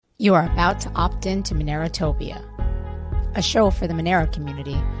You are about to opt in to Monerotopia, a show for the Monero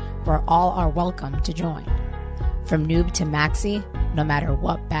community where all are welcome to join. From noob to maxi, no matter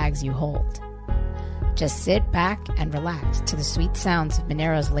what bags you hold. Just sit back and relax to the sweet sounds of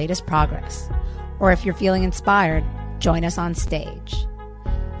Monero's latest progress. Or if you're feeling inspired, join us on stage.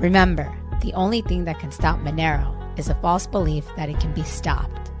 Remember, the only thing that can stop Monero is a false belief that it can be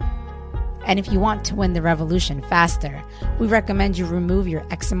stopped. And if you want to win the revolution faster, we recommend you remove your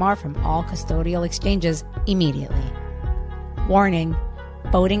XMR from all custodial exchanges immediately. Warning,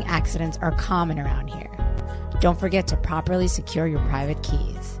 voting accidents are common around here. Don't forget to properly secure your private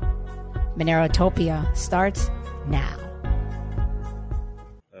keys. Monerotopia starts now.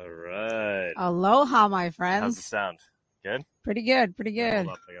 All right. Aloha, my friends. How's the sound? Good? Pretty good, pretty good. Hold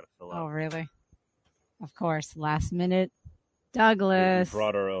up, I gotta fill up. Oh, really? Of course. Last minute. Douglas. We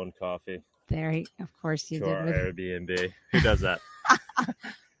brought our own coffee. Of course you to did. Our Airbnb. Who does that?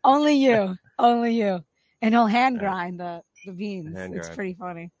 Only you. Only you. And he'll hand grind the beans. It's pretty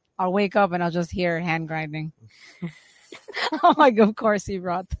funny. I'll wake up and I'll just hear hand grinding. I'm like, of course he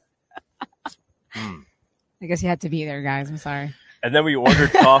brought I guess he had to be there, guys. I'm sorry. And then we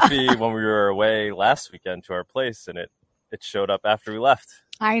ordered coffee when we were away last weekend to our place, and it showed up after we left.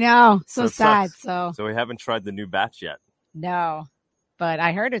 I know. So sad. So we haven't tried the new batch yet. No. But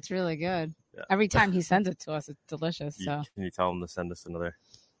I heard it's really good. Yeah. Every time he sends it to us, it's delicious. Can you tell him to send us another?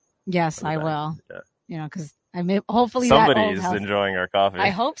 Yes, I will. Yeah. You know, because hopefully somebody is enjoying our coffee. I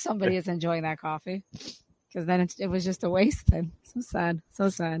hope somebody is enjoying that coffee, because then it was just a waste. Then so sad, so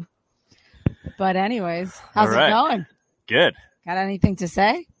sad. But anyways, how's it going? Good. Got anything to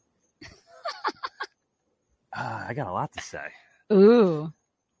say? I got a lot to say. Ooh.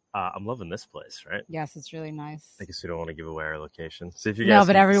 I'm loving this place, right? Yes, it's really nice. I guess we don't want to give away our location. So if you guys,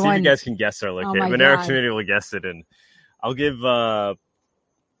 see if you guys can guess our location. Monero community will guess it, and I'll give.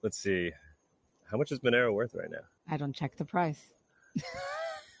 Let's see, how much is Monero worth right now? I don't check the price.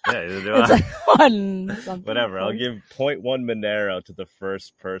 Yeah, do it's like one. Whatever. I'll give 0.1 Monero to the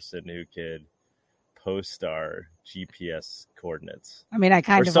first person who could post our GPS coordinates. I mean, I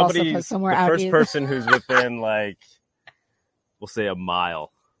kind of also put somewhere out. The first person who's within, like, we'll say a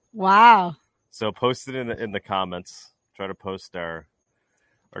mile. Wow. So post it in the comments. Try to post our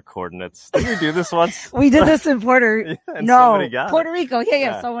coordinates. Did we do this once? We did this in Puerto Puerto Rico.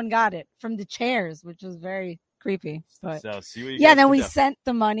 Yeah. Someone got it from the chairs, which was very creepy. But so see what you then we sent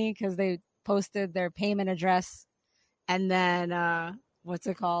the money because they posted their payment address, and then what's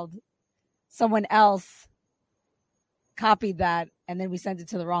it called? Someone else copied that, and then we sent it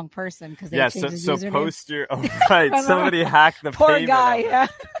to the wrong person because they changed his username. Post your somebody hacked the poor payment guy. Yeah.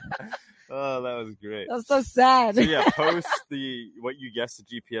 Oh, that was great. That's so sad. So post what you guess the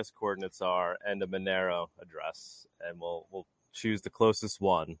GPS coordinates are and a Monero address, and we'll choose the closest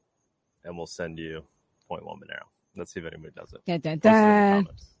one, and we'll send you 0.1 Monero. Let's see if anybody does it. Dun, dun, dun.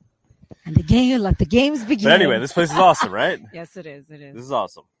 And let the games begin. But anyway, this place is awesome, right? Yes, it is. It is. This is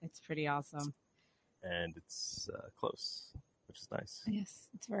awesome. It's pretty awesome. And it's close, which is nice. Yes,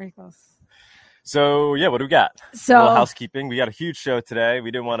 it's very close. So, what do we got? So, a little housekeeping. We got a huge show today. We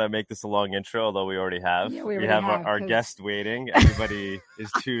didn't want to make this a long intro, although we already have. Yeah, we have our guest waiting. Everybody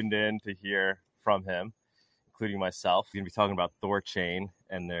is tuned in to hear from him, including myself. We're going to be talking about Thorchain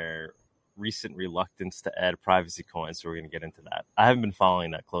and their recent reluctance to add privacy coins. So we're going to get into that. I haven't been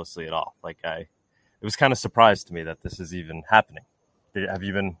following that closely at all. It was kind of surprised to me that this is even happening. Have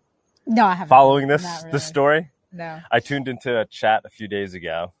you been No, I haven't. Following really. this story? No. I tuned into a chat a few days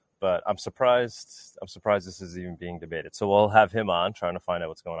ago, but I'm surprised this is even being debated. So we'll have him on, trying to find out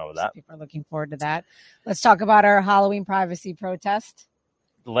what's going on with that. People are looking forward to that. Let's talk about our Halloween privacy protest.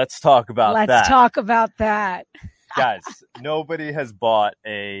 Let's talk about that. Let's talk about that. Guys, nobody has bought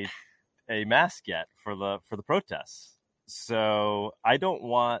a mask yet for the protests. So I don't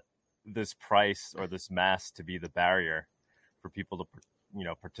want this price or this mask to be the barrier for people to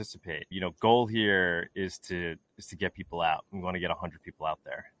participate. Goal here is to get people out. We want to get 100 people out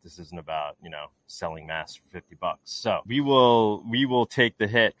there. This isn't about, selling masks for $50. So we will take the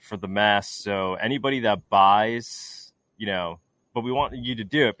hit for the masks. So anybody that buys, but we want you to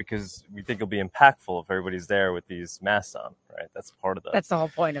do it because we think it'll be impactful if everybody's there with these masks on, right? That's part of That's the whole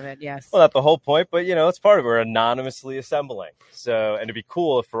point of it, yes. Well, not the whole point, but, it's part of it. We're anonymously assembling. So, and it'd be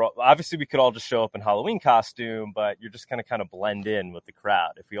cool if obviously we could all just show up in Halloween costume, but you're just going to kind of blend in with the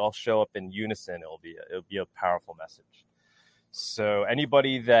crowd. If we all show up in unison, it'll be a powerful message. So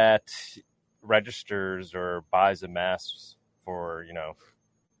anybody that registers or buys a mask for,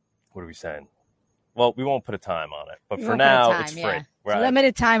 what are we saying? Well, we won't put a time on it, but for now, it's free. Yeah. It's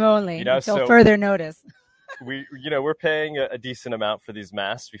limited time only until so further notice. we're paying a decent amount for these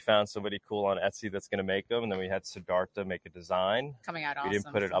masks. We found somebody cool on Etsy that's going to make them, and then we had Siddhartha make a design. Coming out awesome. We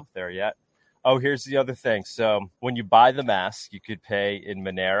didn't put it up there yet. Oh, here's the other thing. So when you buy the mask, you could pay in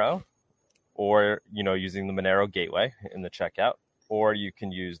Monero, or using the Monero gateway in the checkout, or you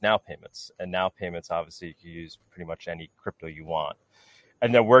can use Now Payments. And Now Payments, obviously, you can use pretty much any crypto you want.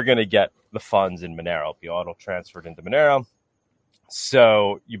 And then we're going to get the funds in Monero, be auto transferred into Monero.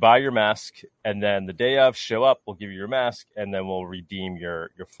 So you buy your mask, and then the day of, show up, we'll give you your mask, and then we'll redeem your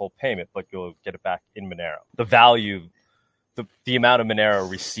full payment, but you'll get it back in Monero. The value, the amount of Monero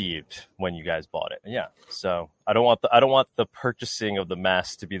received when you guys bought it. Yeah. So I don't want the purchasing of the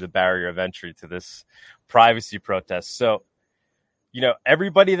mask to be the barrier of entry to this privacy protest. So,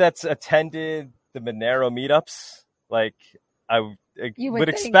 everybody that's attended the Monero meetups, like I would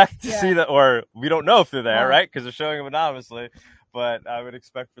expect to see that, or we don't know if they're there, right? Because they're showing them anonymously. But I would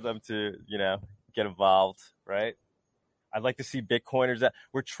expect for them to, get involved, right? I'd like to see Bitcoiners.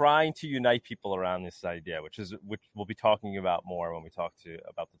 We're trying to unite people around this idea, which we'll be talking about more when we talk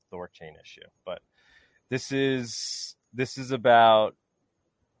about the Thorchain issue. But this is about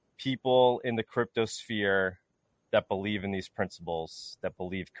people in the crypto sphere that believe in these principles, that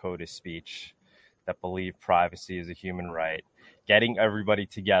believe code is speech, that believe privacy is a human right, getting everybody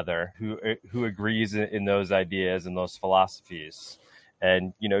together who agrees in those ideas and those philosophies,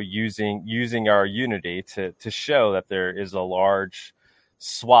 and using our unity to show that there is a large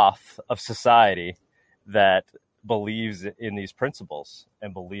swath of society that believes in these principles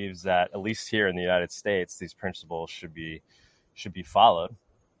and believes that, at least here in the United States, these principles should be followed.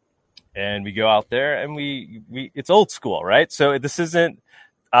 And we go out there and we it's old school, right? So this isn't,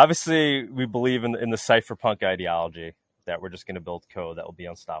 obviously we believe in the cypherpunk ideology that we're just going to build code that will be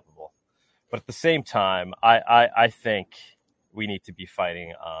unstoppable. But at the same time, I think we need to be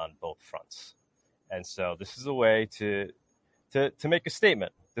fighting on both fronts. And so this is a way to make a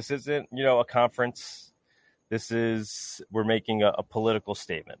statement. This isn't, a conference. We're making a political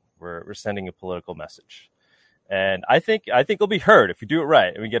statement. We're sending a political message. And I think it'll be heard if we do it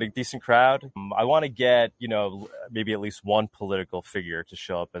right and we get a decent crowd. I want to get, maybe at least one political figure to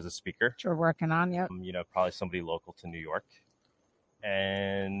show up as a speaker. Which we're working on, yep. Probably somebody local to New York.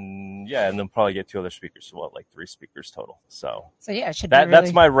 And then probably get 2 other speakers. So 3 speakers total. So yeah, it should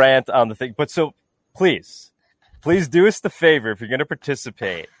that's my rant on the thing. But so please do us the favor, if you're going to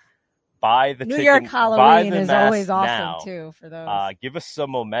participate, buy the New ticket, York Halloween is always awesome now. Too for those. Give us some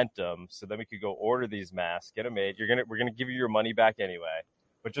momentum so then we could go order these masks, get them made. We're gonna give you your money back anyway,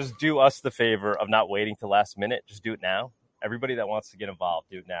 but just do us the favor of not waiting till last minute. Just do it now. Everybody that wants to get involved,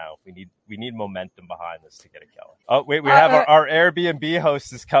 do it now. We need momentum behind this to get it going. Oh wait, we have our Airbnb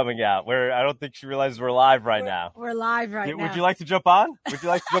host is coming out. I don't think she realizes we're live right now. We're live now. Would you like to jump on? Would you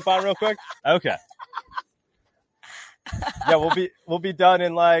like to jump on real quick? Okay. Yeah, we'll be done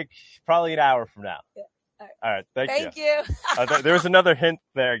in probably an hour from now. All right, thank you. There was another hint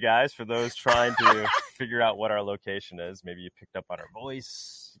there, guys, for those trying to figure out what our location is. Maybe you picked up on our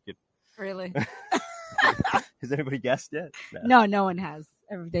voice. Really? Has anybody guessed yet? No one has.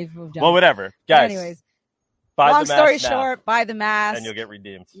 They've moved on. Well, whatever, guys. But anyways, buy long the story mask short, now, buy the mask, and you'll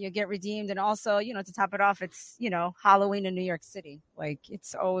get redeemed. And also, to top it off, it's Halloween in New York City.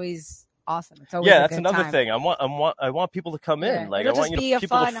 It's always awesome. It's always that's another thing. I want people to come in. I want people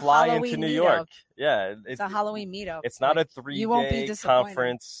to fly Halloween into New meetup. York. Yeah, it's a Halloween meetup. It's not a 3-day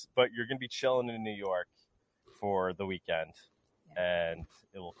conference, but you're going to be chilling in New York for the weekend, and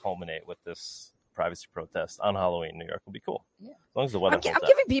it will culminate with this privacy protest on Halloween. New York will be cool. Yeah. As long as the weather holds I'm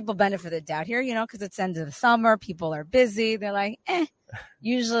giving people benefit of the doubt here, because it's end of the summer. People are busy. They're like,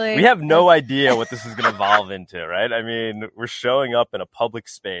 usually. We have no idea what this is going to evolve into, right? I mean, we're showing up in a public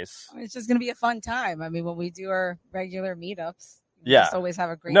space. It's just going to be a fun time. I mean, when we do our regular meetups, we yeah, just always have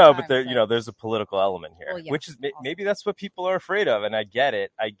a great time. No, but there, there's a political element here, which is maybe that's what people are afraid of, and I get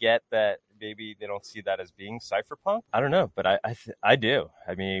it. I get that maybe they don't see that as being cypherpunk. I don't know, but I do.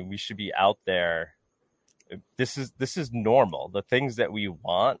 I mean, we should be out there. This is normal. The things that we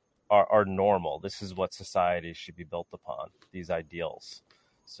want are normal. This is what society should be built upon, these ideals.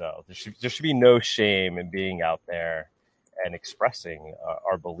 So there should be no shame in being out there and expressing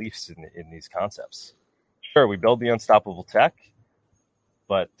our beliefs in these concepts. Sure, we build the unstoppable tech,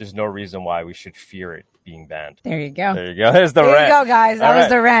 but there's no reason why we should fear it being banned. There you go. There's the rant. There you go, guys. That was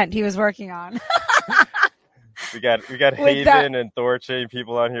the rant he was working on. We got Haven and Thorchain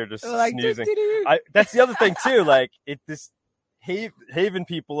people on here just sneezing. That's the other thing too. This Haven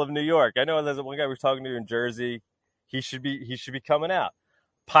people of New York. I know there's one guy we're talking to in Jersey. He should be coming out.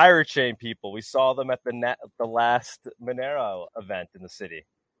 Pirate Chain people. We saw them at the last Monero event in the city.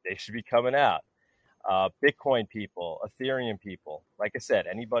 They should be coming out. Bitcoin people, Ethereum people, like I said,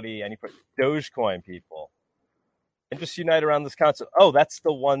 anybody, Dogecoin people, and just unite around this concept. Oh, that's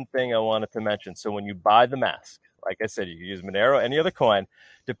the one thing I wanted to mention. So when you buy the mask, like I said, you can use Monero, any other coin,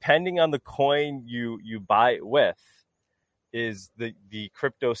 depending on the coin you buy it with, is the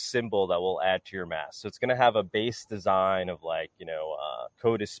crypto symbol that we'll add to your mask. So it's going to have a base design of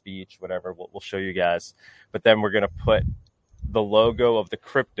code of speech, whatever. We'll show you guys. But then we're going to put the logo of the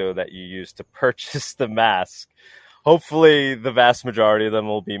crypto that you use to purchase the mask. Hopefully the vast majority of them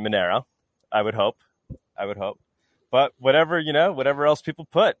will be Monero. I would hope. But whatever else people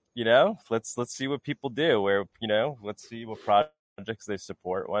put, let's see what people do, let's see what projects they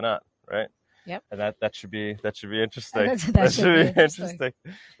support. Why not? Right. Yep. And that should be interesting. That should be interesting.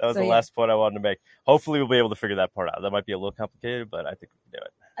 That was the last point I wanted to make. Hopefully we'll be able to figure that part out. That might be a little complicated, but I think we can do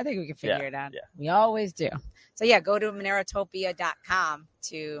it. I think we can figure it out. Yeah. We always do. So yeah, go to Monerotopia.com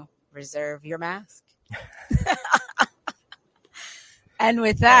to reserve your mask. And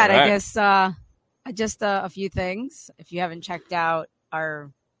with that, right. I guess just a few things. If you haven't checked out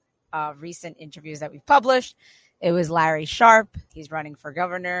our recent interviews that we've published, it was Larry Sharpe. He's running for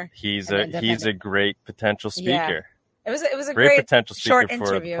governor. He's a great potential speaker. Yeah. It was a great potential speaker short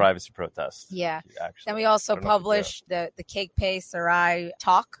for interview. the privacy protest. Yeah. Actually, then we also published the Cake Pay Sarai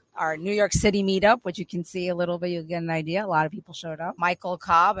talk, our New York City meetup, which you can see a little bit. You'll get an idea. A lot of people showed up. Michael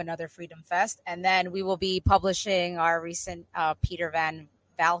Cobb, another Freedom Fest. And then we will be publishing our recent Peter Van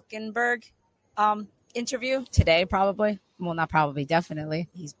Valkenburg interview today, probably. Well, not probably, definitely.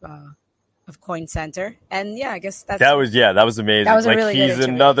 He's of Coin Center. And yeah, I guess that was amazing. That was a really good he's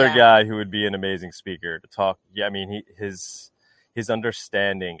interview, another guy who would be an amazing speaker to talk. Yeah, I mean, his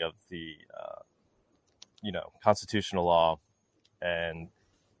understanding of the constitutional law and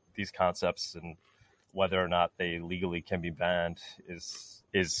these concepts and whether or not they legally can be banned is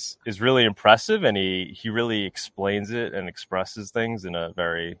really impressive, and he really explains it and expresses things in a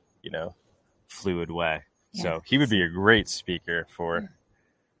very fluid way. Yeah. So he would be a great speaker for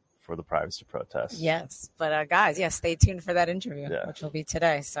the privacy protest. Yes. But guys, stay tuned for that interview, which will be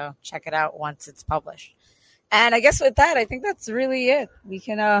today. So check it out once it's published. And I guess with that, I think that's really it. We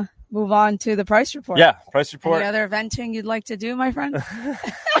can move on to the price report. Yeah, price report. Any other eventing you'd like to do, my friend?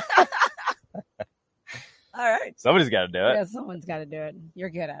 All right. Somebody's got to do it. Yeah, someone's got to do it. You're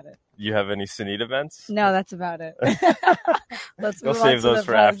good at it. You have any Sunit events? No, that's about it. Let's we'll save those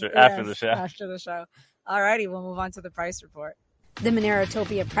for after the show. After the show. All righty, we'll move on to the price report. The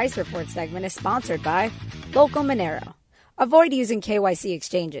Monerotopia Price Report segment is sponsored by Local Monero. Avoid using KYC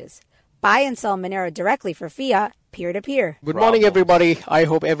exchanges. Buy and sell Monero directly for fiat, peer-to-peer. Good morning, everybody. I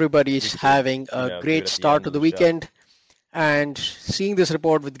hope everybody's having a great start to the weekend and seeing this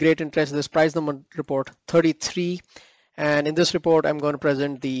report with great interest. This price number report 33. And in this report, I'm going to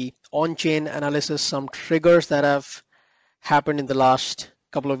present the on-chain analysis, some triggers that have happened in the last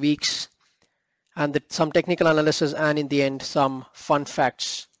couple of weeks, and some technical analysis, and in the end, some fun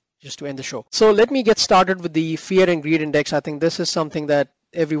facts just to end the show. So let me get started with the Fear and Greed Index. I think this is something that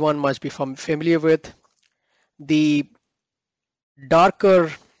everyone must be familiar with. The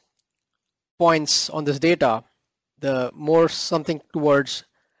darker points on this data, the more something towards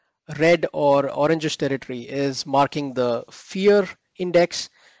red or orangish territory is marking the fear index,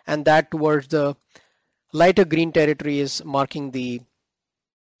 and that towards the lighter green territory is marking the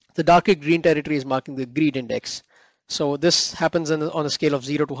darker green territory is marking the greed index. So this happens on a scale of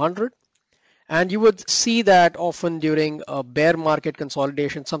 0 to 100. And you would see that often during a bear market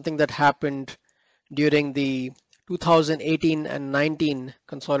consolidation, something that happened during the 2018 and 19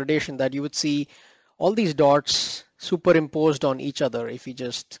 consolidation, that you would see all these dots superimposed on each other. If you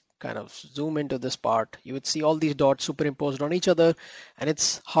just kind of zoom into this part, you would see all these dots superimposed on each other, and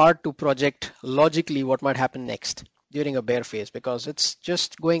it's hard to project logically what might happen next during a bear phase because it's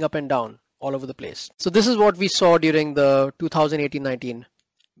just going up and down all over the place. So this is what we saw during the 2018-19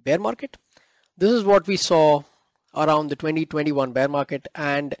 bear market. This is what we saw around the 2021 bear market,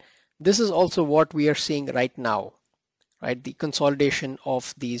 and this is also what we are seeing right now, right? The consolidation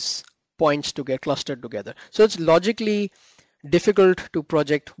of these points to get clustered together. So it's logically difficult to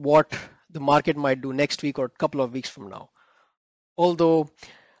project what the market might do next week or a couple of weeks from now. Although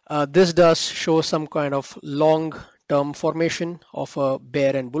this does show some kind of long-term formation of a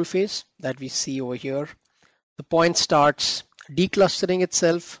bear and bull phase that we see over here. The point starts declustering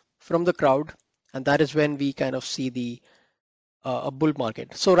itself from the crowd, and that is when we kind of see a bull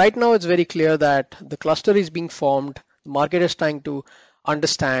market. So right now it's very clear that the cluster is being formed. The market is trying to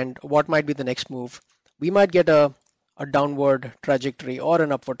understand what might be the next move. We might get a downward trajectory or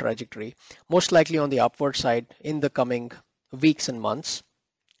an upward trajectory, most likely on the upward side in the coming weeks and months.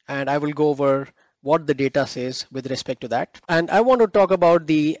 And I will go over what the data says with respect to that. And I want to talk about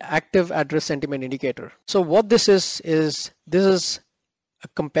the active address sentiment indicator. So what this is this is a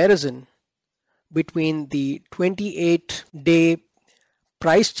comparison between the 28-day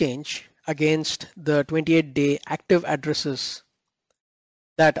price change against the 28-day active addresses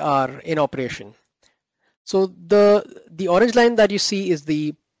that are in operation. So the orange line that you see is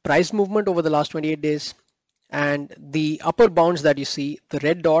the price movement over the last 28 days, and the upper bounds that you see, the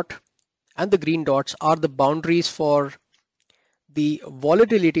red dot and the green dots, are the boundaries for the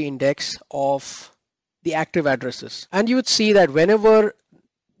volatility index of the active addresses. And you would see that whenever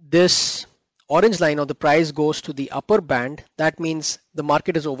this orange line or the price goes to the upper band, that means the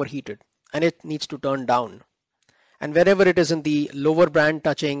market is overheated and it needs to turn down. And wherever it is in the lower band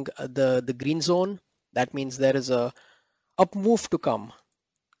touching the green zone, that means there is a up move to come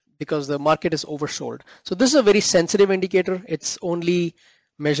because the market is oversold. So this is a very sensitive indicator. It's only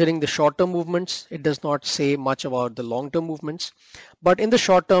measuring the short-term movements. It does not say much about the long-term movements. But in the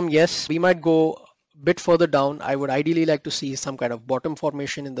short term, yes, we might go a bit further down. I would ideally like to see some kind of bottom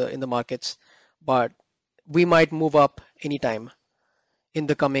formation in the markets, but we might move up anytime in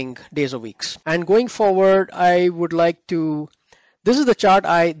the coming days or weeks. And going forward, I would like to, this is the chart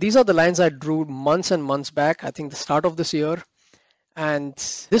these are the lines I drew months and months back, I think the start of this year. And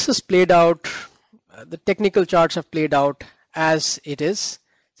this has played out, the technical charts have played out as it is.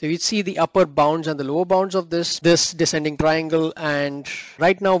 So you see the upper bounds and the lower bounds of this descending triangle. And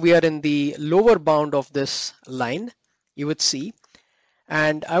right now we are in the lower bound of this line, you would see.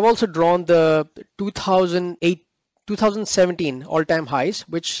 And I've also drawn the 2017 all-time highs,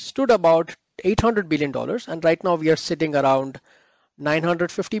 which stood about $800 billion. And right now we are sitting around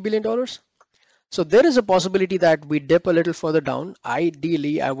 $950 billion. So there is a possibility that we dip a little further down.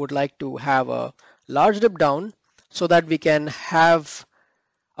 Ideally, I would like to have a large dip down so that we can have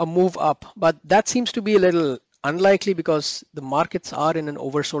a move up. But that seems to be a little unlikely because the markets are in an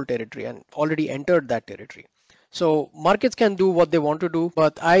oversold territory and already entered that territory. So markets can do what they want to do,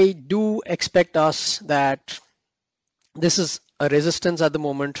 but I do expect us that this is a resistance at the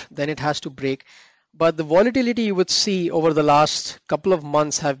moment, then it has to break. But the volatility you would see over the last couple of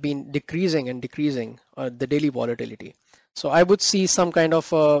months have been decreasing and decreasing, the daily volatility. So I would see some kind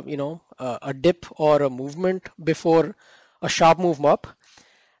of a dip or a movement before a sharp move up.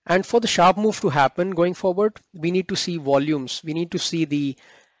 And for the sharp move to happen going forward, we need to see volumes. We need to see the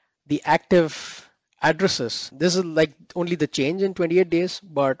active addresses. This is like only the change in 28 days,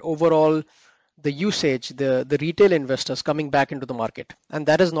 but overall the usage, the retail investors coming back into the market, and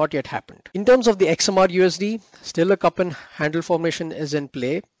that has not yet happened. In terms of the XMR USD, still a cup and handle formation is in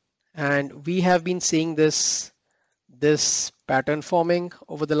play, and we have been seeing this pattern forming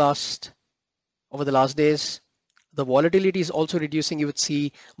over the last days. The volatility is also reducing. You would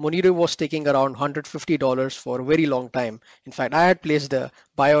see Monero was taking around $150 for a very long time. In fact, I had placed a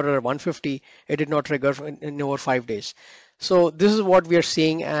buy order at 150. It did not trigger in over 5 days. So this is what we are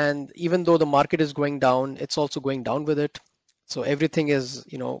seeing. And even though the market is going down, it's also going down with it. So everything is,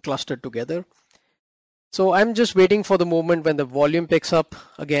 clustered together. So I'm just waiting for the moment when the volume picks up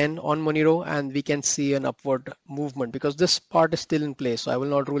again on Monero and we can see an upward movement, because this part is still in place, so I will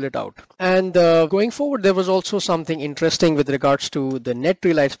not rule it out. And going forward, there was also something interesting with regards to the net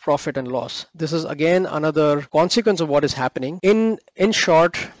realized profit and loss. This is again another consequence of what is happening. In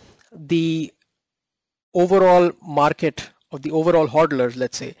short, the overall market of the overall hodlers,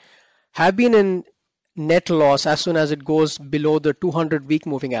 let's say, have been in net loss as soon as it goes below the 200-week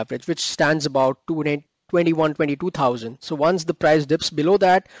moving average, which stands about 22,000. So once the price dips below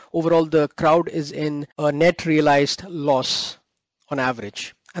that, overall the crowd is in a net realized loss on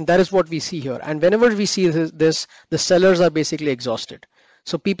average. And that is what we see here. And whenever we see this, the sellers are basically exhausted.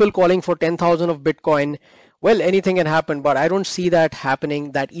 So people calling for 10,000 of Bitcoin, well, anything can happen, but I don't see that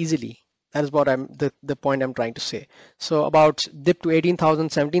happening that easily. That is what the point I'm trying to say. So about dip to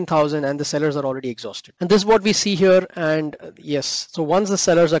 18,000, 17,000, and the sellers are already exhausted. And this is what we see here. And yes, so once the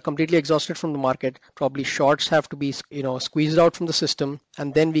sellers are completely exhausted from the market, probably shorts have to be squeezed out from the system,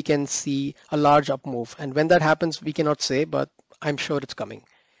 and then we can see a large up move. And when that happens, we cannot say, but I'm sure it's coming.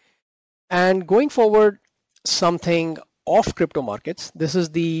 And going forward, something off crypto markets. This is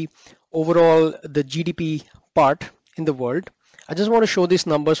the overall the GDP part in the world. I just want to show these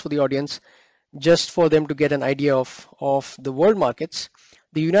numbers for the audience, just for them to get an idea of the world markets.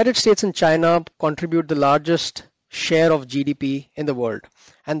 The United States and China contribute the largest share of GDP in the world.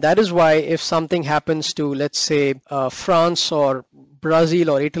 And that is why if something happens to, let's say, France or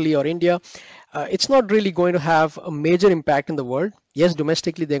Brazil or Italy or India, it's not really going to have a major impact in the world. Yes,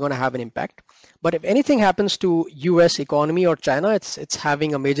 domestically they're going to have an impact, but if anything happens to US economy or China, it's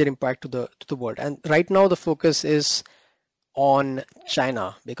having a major impact to the world. And right now the focus is on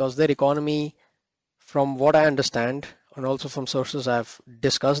China because their economy, from what I understand, and also from sources I've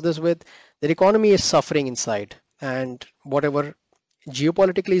discussed this with, their economy is suffering inside, and whatever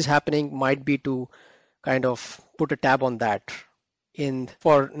geopolitically is happening might be to kind of put a tab on that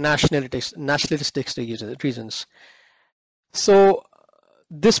for nationalistic reasons. So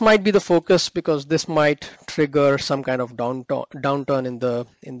this might be the focus because this might trigger some kind of downturn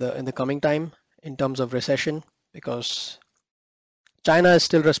in the coming time in terms of recession, because China is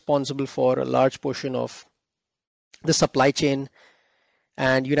still responsible for a large portion of the supply chain,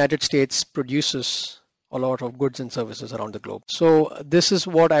 and United States produces a lot of goods and services around the globe. So this is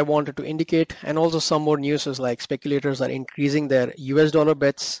what I wanted to indicate. And also some more news is like speculators are increasing their US dollar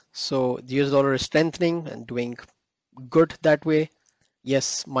bets. So the US dollar is strengthening and doing good that way.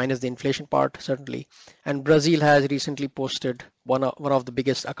 Yes, minus the inflation part, certainly. And Brazil has recently posted one of the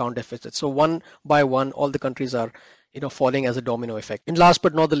biggest account deficits. So one by one, all the countries are falling as a domino effect. And last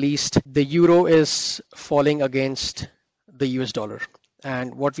but not the least, the euro is falling against the US dollar.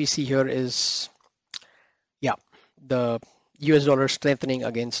 And what we see here is, the US dollar strengthening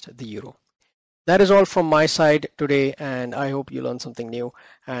against the euro. That is all from my side today, and I hope you learned something new.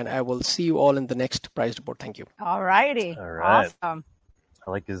 And I will see you all in the next price report. Thank you. All righty. All right. Awesome.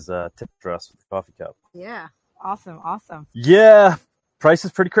 I like his tip dress with the coffee cup. Yeah. Awesome. Yeah. Price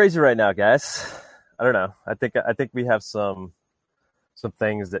is pretty crazy right now, guys. I don't know. I think we have some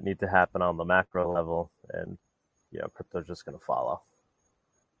things that need to happen on the macro level, and crypto's just going to follow.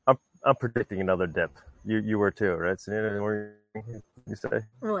 I'm predicting another dip. You were too, right, Sunita? You say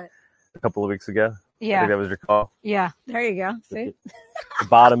what? A couple of weeks ago. Yeah. I think that was your call. Yeah. There you go. See, the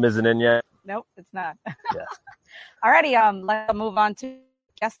bottom isn't in yet. Nope, it's not. Yeah. Alrighty. Let's move on to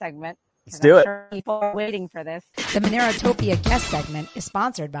guest segment. Let's do it. Sure people are waiting for this. The Monerotopia guest segment is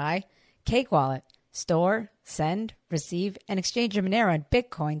sponsored by Cake Wallet. Store, send, receive, and exchange your Monero and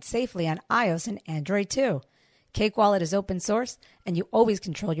Bitcoin safely on iOS and Android too. Cake Wallet is open source, and you always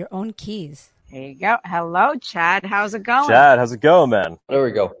control your own keys. There you go. Hello, Chad. How's it going? Chad, how's it going, man? There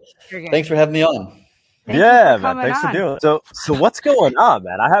we go. Thanks for having me on. Man. Thanks for doing it. So what's going on,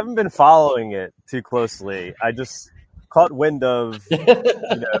 man? I haven't been following it too closely. I just caught wind of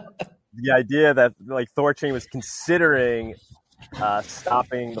the idea that like Thorchain was considering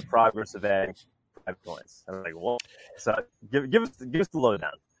stopping the progress of adding private coins. I was like, well, so give us the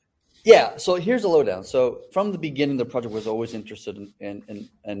lowdown. Yeah, so here's the lowdown. So from the beginning, the project was always interested in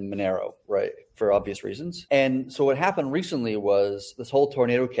Monero, right, for obvious reasons. And so what happened recently was this whole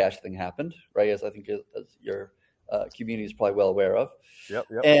Tornado Cash thing happened, right, as I think as your community is probably well aware of. Yep.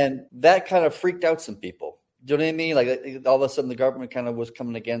 And that kind of freaked out some people. Do you know what I mean? Like all of a sudden the government kind of was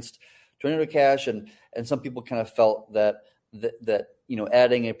coming against Tornado Cash, and some people kind of felt that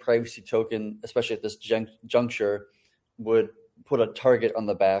adding a privacy token, especially at this juncture, would put a target on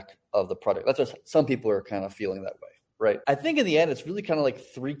the back of the product. That's what some people are kind of feeling that way, right? I think in the end, it's really kind of like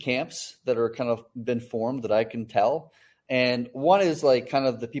three camps that are kind of been formed that I can tell. And one is like kind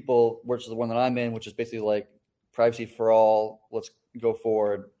of the people, which is the one that I'm in, which is basically like privacy for all. Let's go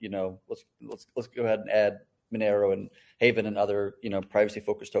forward. Let's go ahead and add Monero and Haven and other, privacy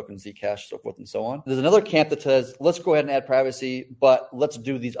focused tokens, Zcash, so forth and so on. There's another camp that says, let's go ahead and add privacy, but let's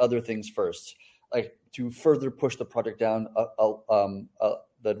do these other things first, like to further push the project down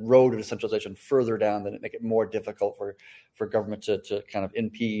the road to decentralization further down, then make it more difficult for government to kind of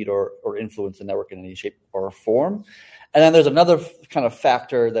impede or influence the network in any shape or form. And then there's another kind of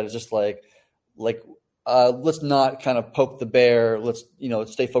factor that is just like let's not kind of poke the bear. Let's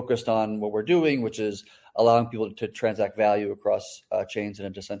stay focused on what we're doing, which is allowing people to transact value across chains in a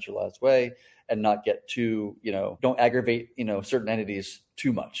decentralized way, and not get too don't aggravate certain entities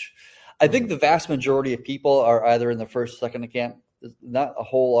too much. I think the vast majority of people are either in the first, second camp. Not a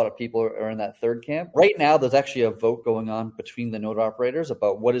whole lot of people are in that third camp. Right now, there's actually a vote going on between the node operators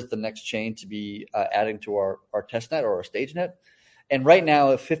about what is the next chain to be adding to our testnet or our StageNet. And right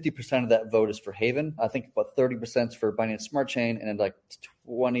now, 50% of that vote is for Haven. I think about 30% is for Binance Smart Chain, and then like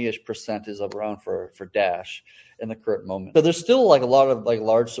 20-ish% is around for Dash in the current moment. So there's still like a lot of like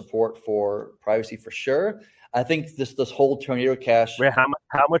large support for privacy for sure. I think this whole Tornado Cash. Wait,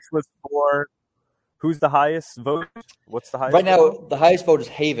 how much was for? Who's the highest vote? What's the highest? Right now, the highest vote is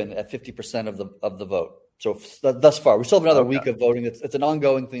Haven at 50% of the vote. So thus far, we still have another week of voting. It's an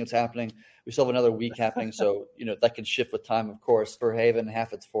ongoing thing that's happening. We still have another week happening. So that can shift with time, of course. For Haven,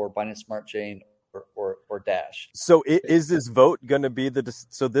 half it's for Binance Smart Chain or Dash. So is this vote going to be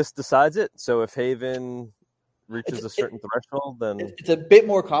so this decides it? So if Haven reaches a certain threshold, then it's a bit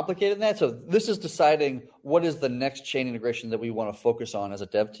more complicated than that. So this is deciding what is the next chain integration that we want to focus on as a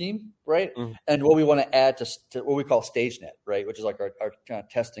dev team, right? Mm-hmm. And what we want to add to what we call StageNet, right? Which is like our kind of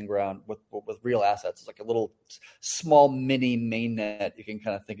testing ground with real assets. It's like a little small mini mainnet. You can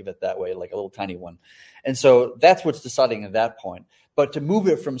kind of think of it that way, like a little tiny one. And so that's what's deciding at that point. But to move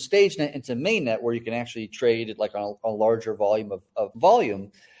it from StageNet into mainnet, where you can actually trade it like on a larger volume of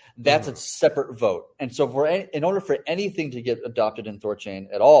volume, that's a separate vote. And so in order for anything to get adopted in THORChain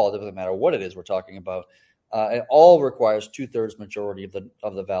at all, it doesn't matter what it is we're talking about, it all requires 2/3 majority of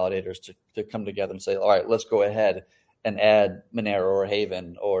the validators to come together and say, all right, let's go ahead and add Monero or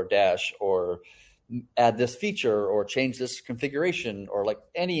Haven or Dash or add this feature or change this configuration, or like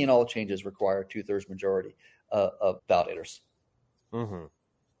any and all changes require 2/3 majority of validators. Mm-hmm.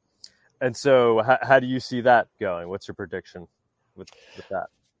 And so how do you see that going? What's your prediction with that?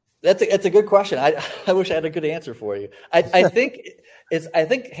 That's a good question. I wish I had a good answer for you. I think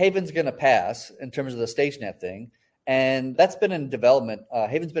Haven's going to pass in terms of the StageNet thing, and that's been in development.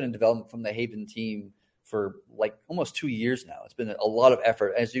 Haven's been in development from the Haven team for like almost 2 years now. It's been a lot of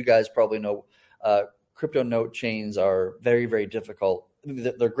effort. As you guys probably know, crypto note chains are very, very difficult.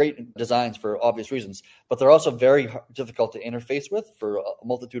 They're great designs for obvious reasons, but they're also very difficult to interface with for a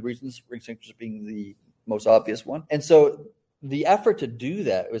multitude of reasons, ring signatures being the most obvious one. And so the effort to do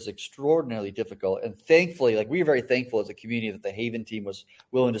that was extraordinarily difficult. And thankfully, like, we are very thankful as a community that the Haven team was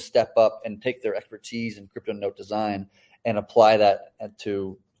willing to step up and take their expertise in crypto note design and apply that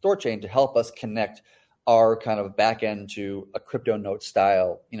to THORChain to help us connect our kind of back end to a crypto note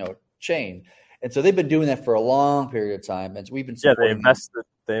style, chain. And so they've been doing that for a long period of time. And so we've been supporting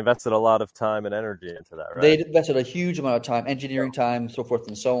they invested a lot of time and energy into that, right? They invested a huge amount of time, engineering time, so forth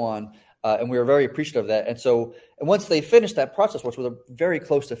and so on. And we were very appreciative of that. And once they finished that process, which was very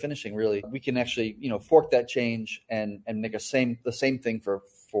close to finishing, really, we can actually, fork that change and make the same thing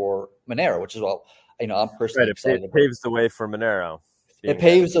for Monero, which is I'm personally excited about. It paves the way for Monero. It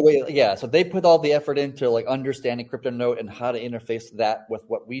paves the way, yeah. So they put all the effort into like understanding CryptoNote and how to interface that with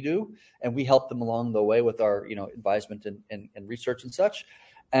what we do, and we help them along the way with our advisement and research and such.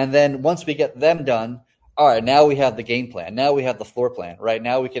 And then once we get them done, all right, now we have the game plan. Now we have the floor plan. Right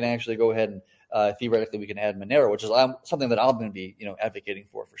now we can actually go ahead and theoretically we can add Monero, which is something that I'm going to be advocating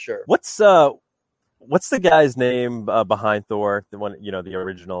for sure. What's the guy's name behind Thor? The one the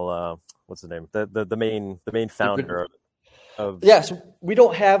original. What's his name? The main founder of. Yeah, so we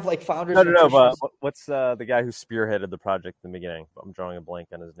don't have like founders. No. But what's the guy who spearheaded the project in the beginning? I'm drawing a blank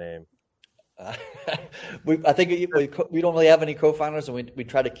on his name. I think we don't really have any co-founders, and we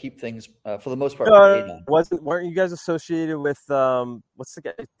try to keep things for the most part. Weren't you guys associated with what's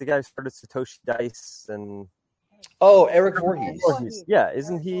the guy who started Satoshi Dice and? Oh, Eric Voorhees. Yeah,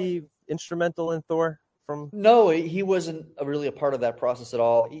 isn't he instrumental in Thor? No, he wasn't really a part of that process at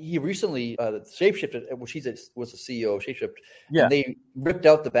all. He recently Shapeshift, which was the CEO of Shapeshift, and they ripped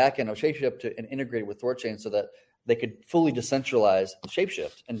out the back end of Shapeshift and integrated with THORChain so that they could fully decentralize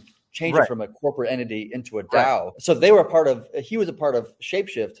Shapeshift and change it from a corporate entity into a DAO. Right. So he was a part of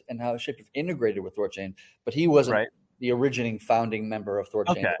Shapeshift and how Shapeshift integrated with THORChain, but he wasn't the originating founding member of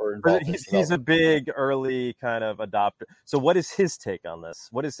THORChain. Okay. Or involved he's a big early kind of adopter. So what is his take on this?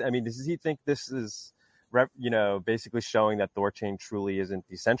 Does he think this is basically showing that THORChain truly isn't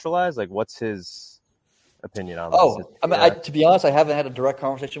decentralized? Like, what's his opinion on this? To be honest, I haven't had a direct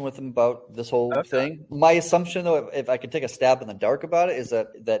conversation with him about this whole thing. My assumption, though, if I could take a stab in the dark about it, is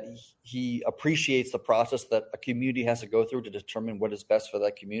that he appreciates the process that a community has to go through to determine what is best for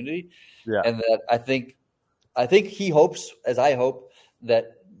that community. Yeah. And that I think he hopes, as I hope,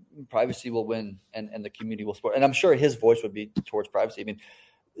 that privacy will win and the community will support. And I'm sure his voice would be towards privacy. I mean,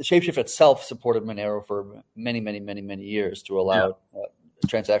 Shapeshift itself supported Monero for many, many, many, many years to allow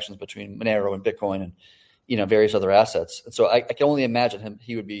transactions between Monero and Bitcoin and various other assets. And so I can only imagine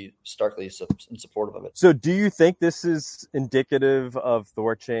he would be starkly supportive of it. So do you think this is indicative of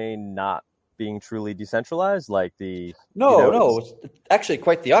THORChain not being truly decentralized? Like No, it's actually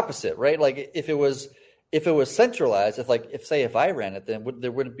quite the opposite, right? Like if it was centralized, if I ran it, then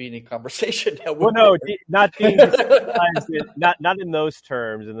there wouldn't be any conversation. Not being decentralized, not in those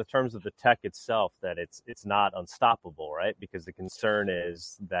terms. In the terms of the tech itself, that it's not unstoppable, right? Because the concern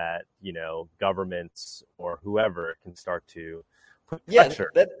is that governments or whoever can start to put pressure.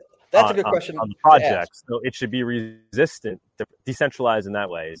 That's a good question on the project. So it should be resistant, decentralized in that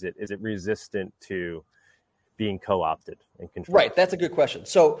way. Is it resistant to being co-opted and controlled? Right, that's a good question.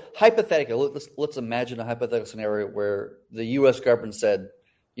 So hypothetically, let's imagine a hypothetical scenario where the U.S. government said,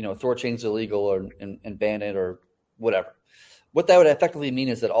 ThorChain's illegal and ban it or whatever. What that would effectively mean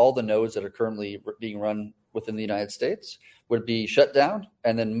is that all the nodes that are currently being run within the United States would be shut down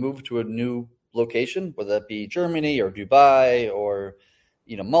and then moved to a new location, whether that be Germany or Dubai or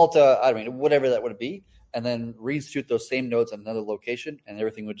Malta, whatever that would be, and then reinstitute those same nodes on another location, and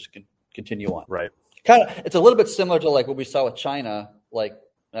everything would just continue on. Right. It's a little bit similar to like what we saw with China, like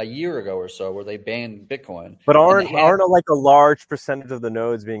a year ago or so, where they banned Bitcoin. But aren't like a large percentage of the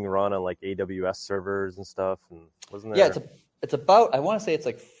nodes being run on like AWS servers and stuff? And wasn't there? Yeah, it's about, I want to say it's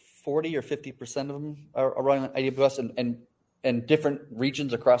like 40 or 50% of them are running on AWS and different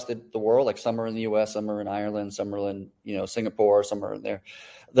regions across the world. Like some are in the US, some are in Ireland, some are in Singapore, some are in there.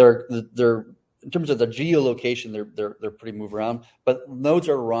 They're in terms of the geolocation, they're pretty move around. But nodes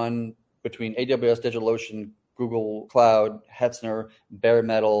are run between AWS, DigitalOcean, Google Cloud, Hetzner, Bare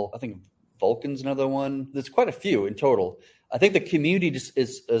Metal. I think Vulkan's another one. There's quite a few in total. I think the community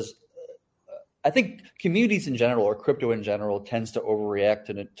I think communities in general, or crypto in general, tends to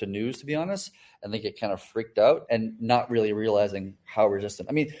overreact to news, to be honest, and they get kind of freaked out and not really realizing how resistant.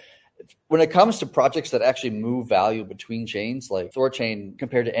 I mean, when it comes to projects that actually move value between chains, like ThorChain,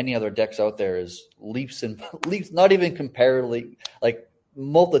 compared to any other DEX out there, is leaps, not even comparably, like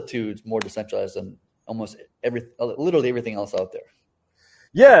multitudes more decentralized than almost literally everything else out there.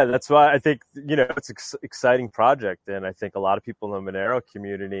 Yeah, that's why I think, it's an exciting project. And I think a lot of people in the Monero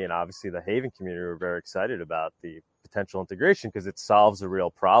community and obviously the Haven community are very excited about the potential integration because it solves a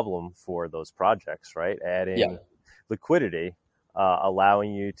real problem for those projects, right? Adding liquidity,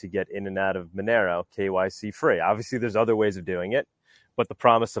 allowing you to get in and out of Monero KYC free. Obviously, there's other ways of doing it. But the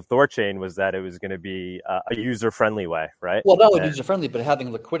promise of ThorChain was that it was going to be a user-friendly way, right? Well, not only user-friendly, but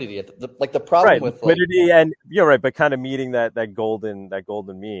having liquidity. The problem with liquidity, and you're right, but kind of meeting that golden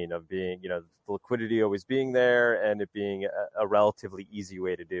mean of being, the liquidity always being there and it being a relatively easy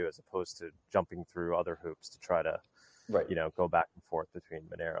way to do, as opposed to jumping through other hoops to try to, go back and forth between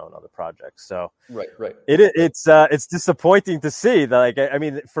Monero and other projects. So right. It's disappointing to see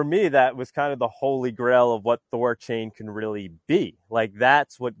that. For me, that was kind of the holy grail of what ThorChain can really be. Like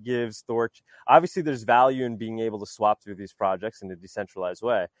that's what gives ThorChain. Obviously, there's value in being able to swap through these projects in a decentralized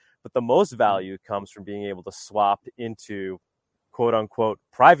way, but the most value comes from being able to swap into quote unquote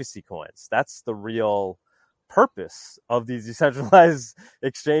privacy coins. That's the real purpose of these decentralized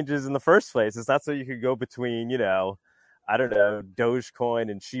exchanges in the first place. It's not so you could go between, Dogecoin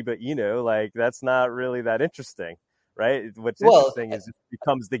and Shiba Inu. Like that's not really that interesting, right? What's interesting is it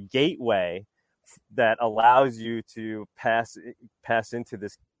becomes the gateway that allows you to pass into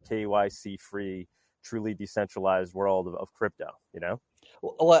this KYC free, truly decentralized world of crypto,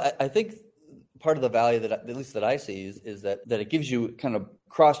 Well, I think part of the value that at least that I see is that it gives you kind of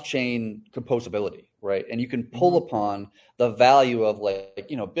cross-chain composability, right? And you can pull upon the value of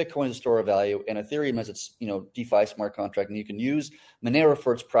Bitcoin as a store of value and Ethereum as its, DeFi smart contract. And you can use Monero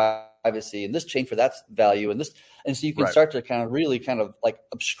for its privacy and this chain for that value. And so you can start to kind of really kind of like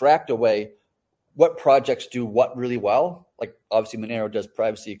abstract away what projects do what really well. Like obviously Monero does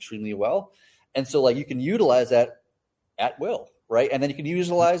privacy extremely well. And so you can utilize that at will. Right. And then you can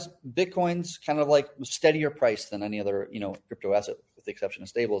utilize Bitcoin's kind of like steadier price than any other, crypto asset with the exception of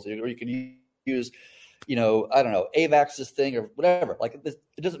stables. Or you can use, AVAX's thing or whatever.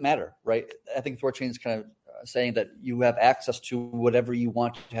 It doesn't matter. Right. I think ThorChain is kind of saying that you have access to whatever you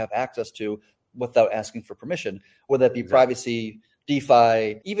want to have access to without asking for permission, whether that be privacy,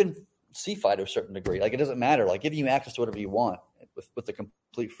 DeFi, even CeFi to a certain degree. It doesn't matter. Giving you access to whatever you want with the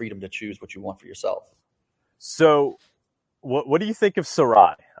complete freedom to choose what you want for yourself. So, what do you think of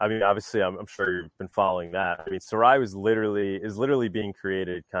Sarai? Obviously, I'm sure you've been following that. Sarai is literally being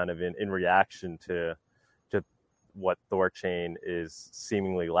created kind of in reaction to what ThorChain is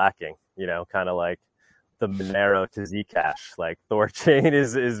seemingly lacking. Kind of like the Monero to Zcash. Like ThorChain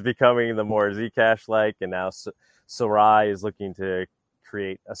is becoming the more Zcash like, and now Sarai is looking to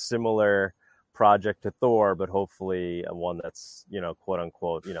create a similar project to Thor, but hopefully one that's quote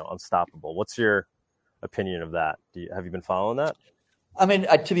unquote unstoppable. What's your opinion of that? Have you been following that?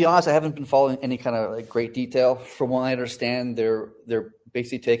 To be honest, I haven't been following any kind of great detail. From what I understand, they're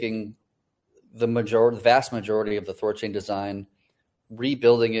basically taking the vast majority of the ThorChain design,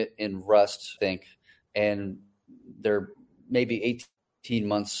 rebuilding it in Rust, I think, and they're maybe 18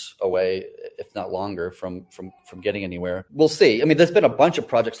 months away, if not longer, from getting anywhere. We'll see. There's been a bunch of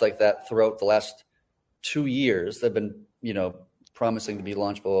projects like that throughout the last 2 years. They've been, promising to be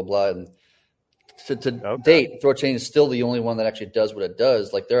launched, blah, blah, blah, and to date, ThorChain is still the only one that actually does what it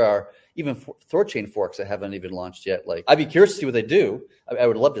does. There are even ThorChain forks that haven't even launched yet. I'd be curious to see what they do. I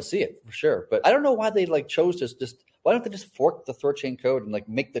would love to see it for sure, but I don't know why they chose to just why don't they just fork the THORChain code and like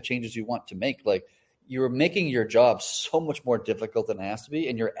make the changes you want to make? Like, you're making your job so much more difficult than it has to be,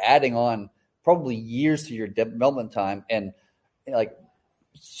 and you're adding on probably years to your development time, and like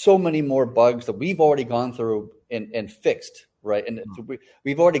so many more bugs that we've already gone through and fixed, right? And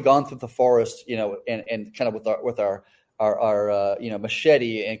we've already gone through the forest, and kind of with our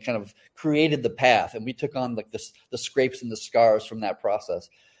machete, and kind of created the path, and we took on like the scrapes and the scars from that process.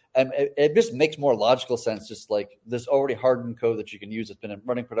 And it just makes more logical sense. Just like there's already hardened code that you can use. It's been in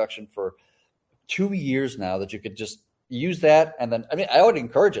running production for 2 years now, that you could just use that. And then, I would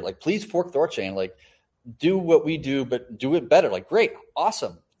encourage it. Like, please fork THORChain. Like, do what we do, but do it better. Like, great,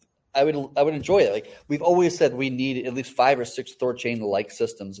 awesome. I would enjoy it. Like, we've always said we need at least 5 or 6 THORChain-like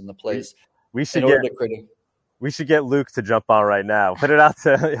systems in the place. We should get Luke to jump on right now. Put it out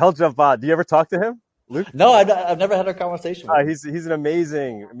to he'll jump on. Do you ever talk to him, Luke? No, I've never had a conversation with him. He's an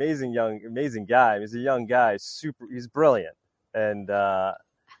amazing guy. He's a young guy. He's brilliant. And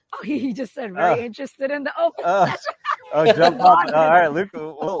he just said very interested in the open session. Jump on. All right, Luke.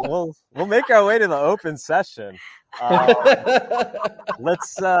 We'll make our way to the open session.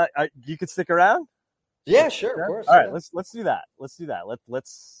 Let's. You could stick around. Yeah, sure, of course. All right, let's do that.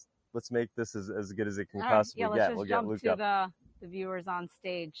 Let's make this as good as it can possibly get. Let's just jump to the viewers on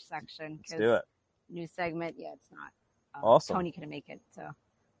stage section. Let's do it. New segment. Yeah, it's not. Awesome. Tony couldn't make it, so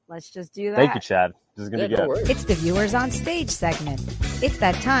let's just do that. Thank you, Chad. This is going to be good. It's the viewers on stage segment. It's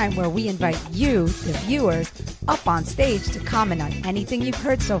that time where we invite you, the viewers, up on stage to comment on anything you've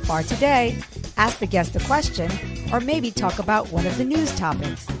heard so far today, ask the guest a question, or maybe talk about one of the news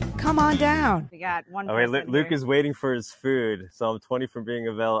topics. Come on down. We got one. Oh, wait, Luke is waiting for his food, so I'm 20 from being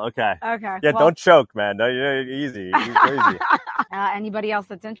available. Okay. Yeah, don't choke, man. Easy. Easy. Anybody else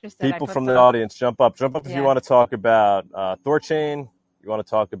that's interested? People from the audience, jump up if you want to talk about THORChain. You want to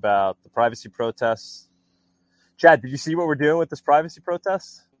talk about the privacy protests. Chad, did you see what we're doing with this privacy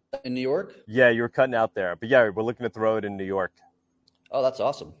protest? In New York? Yeah, you were cutting out there. But yeah, we're looking at the road in New York. Oh, that's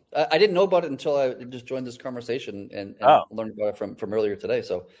awesome. I didn't know about it until I just joined this conversation and learned about it from earlier today.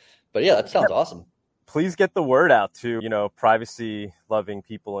 So, but yeah, that sounds awesome. Please get the word out to, privacy-loving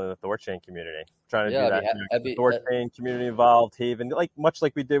people in the THORChain community. Trying to do that. The THORChain community involved, Haven, much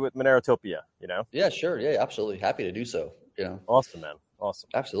like we did with Monerotopia, Yeah, sure. Yeah, absolutely. Happy to do so. Awesome, man. Awesome.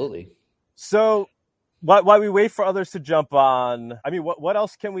 Absolutely. So while we wait for others to jump on, what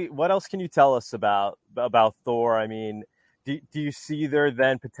else can you tell us about Thor? Do you see there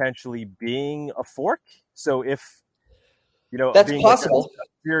then potentially being a fork? So if that's possible, like a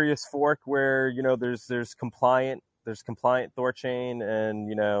serious fork where there's compliant THORChain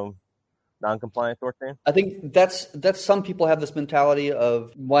and non-compliant THORChain? I think that's some people have this mentality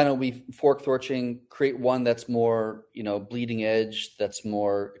of, why don't we fork THORChain, create one that's more bleeding edge, that's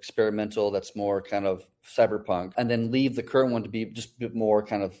more experimental, that's more kind of cyberpunk, and then leave the current one to be just a bit more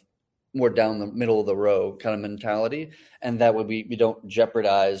kind of more down the middle of the road kind of mentality, and that way we don't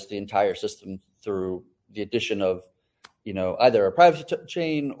jeopardize the entire system through the addition of either a privacy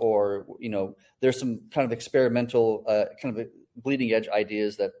chain or there's some kind of experimental kind of bleeding edge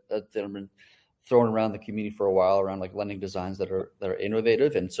ideas that have been thrown around the community for a while around like lending designs that are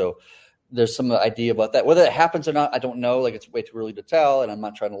innovative, and so there's some idea about that. Whether it happens or not, I don't know. Like, it's way too early to tell, and I'm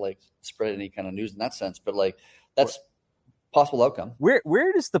not trying to like spread any kind of news in that sense, but like that's possible outcome.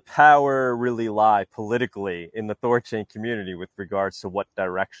 Where does the power really lie politically in the THORChain community with regards to what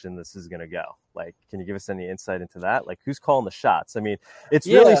direction this is going to go? Like, can you give us any insight into that? Like, who's calling the shots? It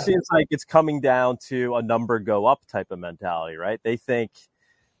really seems like it's coming down to a number go up type of mentality, right? They think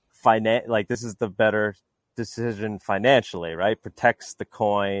this is the better decision financially, right? Protects the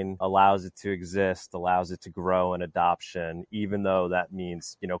coin, allows it to exist, allows it to grow in adoption, even though that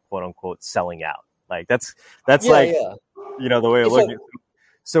means, quote unquote, selling out. Like that's the way of looking.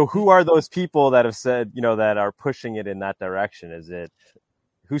 So who are those people that have said, that are pushing it in that direction? Is it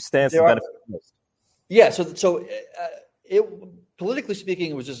who stands to benefit most? Yeah. So it politically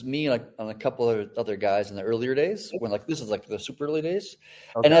speaking, it was just me and a couple of other guys in the earlier days when this is like the super early days.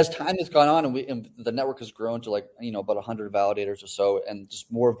 Okay. And as time has gone on and the network has grown to about 100 validators or so, and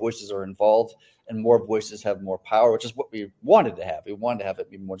just more voices are involved and more voices have more power, which is what we wanted to have. We wanted to have it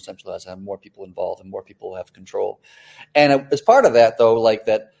be more decentralized, have more people involved and more people have control. And as part of that, though, like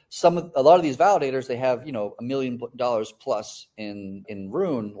that, a lot of these validators, they have, $1 million plus in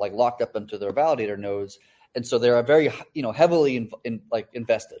Rune, like locked up into their validator nodes. And so they're very, heavily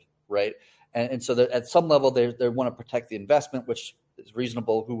invested, right? And so at some level, they want to protect the investment, which is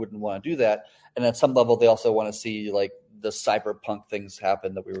reasonable. Who wouldn't want to do that? And at some level, they also want to see like the cyberpunk things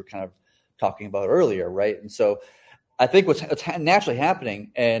happen that we were kind of talking about earlier, right? And so I think what's naturally happening,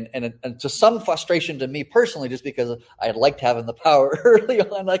 and to some frustration to me personally, just because I liked having the power early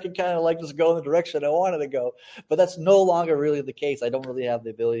on, I could kind of like just go in the direction I wanted to go. But that's no longer really the case. I don't really have the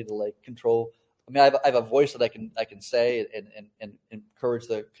ability to like control. I mean, I have a voice that I can say and encourage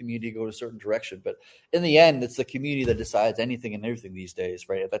the community to go a certain direction. But in the end, it's the community that decides anything and everything these days,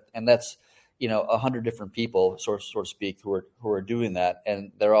 right? And that's 100 different people, so to speak, who are doing that,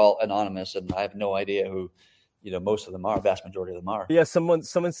 and they're all anonymous, and I have no idea who. Most of them are, vast majority of them are. Yeah, someone's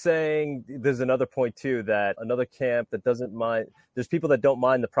saying there's another point too, that another camp that doesn't mind, there's people that don't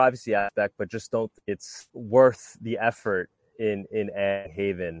mind the privacy aspect, but just don't, it's worth the effort in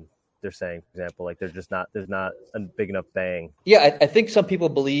Haven. They're saying, for example, like there's not a big enough bang. Yeah, I think some people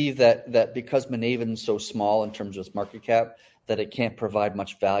believe that because Monaven's so small in terms of its market cap, that it can't provide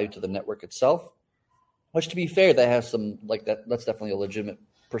much value to the network itself, which to be fair, that has some, like that's definitely a legitimate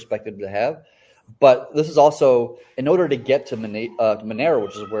perspective to have. But this is also, in order to get to Monero,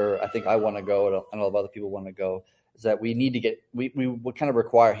 which is where I think I want to go, and I know a lot of other people want to go, is that we need to get, we would kind of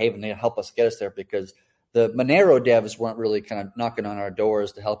require Haven to help us get us there, because the Monero devs weren't really kind of knocking on our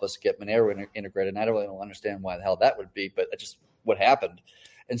doors to help us get Monero integrated. And I don't really understand why the hell that would be, but that's just what happened.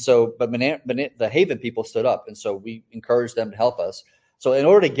 And so, but the Haven people stood up, and so we encouraged them to help us. So in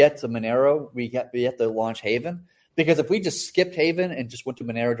order to get to Monero, we have to launch Haven. Because if we just skipped Haven and just went to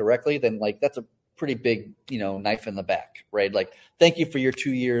Monero directly, then like that's a pretty big, knife in the back, right? Like, thank you for your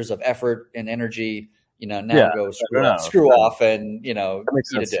 2 years of effort and energy. Go screw off and eat a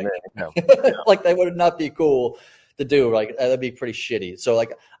dick. No. Like that would not be cool to do. Like that'd be pretty shitty. So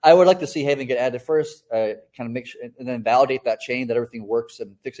like I would like to see Haven get added first, kind of make sure, and then validate that chain that everything works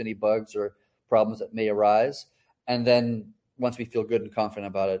and fix any bugs or problems that may arise, and then once we feel good and confident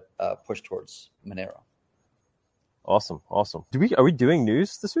about it, push towards Monero. Awesome. Are we doing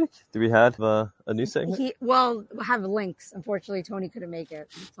news this week? Do we have a news segment? We'll have links. Unfortunately, Tony couldn't make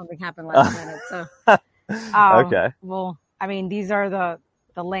it. Something happened last minute. So okay. Well, I mean, these are the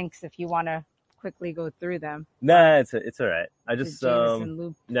links if you want to quickly go through them. Nah, it's all right. I just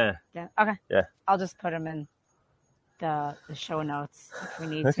Loop. Nah. Yeah. Okay. Yeah. I'll just put them in the show notes if we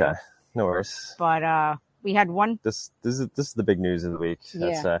need to. Okay. No worries. But we had one. This is the big news of the week.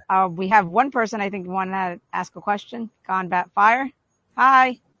 Yeah. We have one person I think wanted to ask a question. Combat Fire.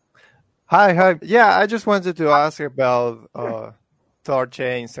 Hi. Hi. Yeah, I just wanted to ask about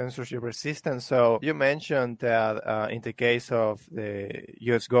Thorchain censorship resistance. So you mentioned that in the case of the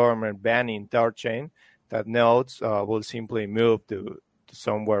U.S. government banning Thorchain, that nodes will simply move to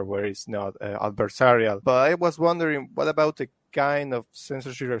somewhere where it's not adversarial. But I was wondering, what about the kind of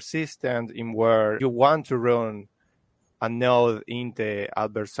censorship resistant in where you want to run a node in the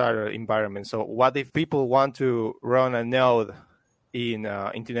adversarial environment? So what if people want to run a node in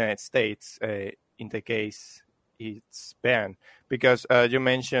the United States, in the case it's banned? Because you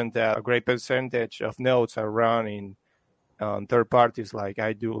mentioned that a great percentage of nodes are running on third parties like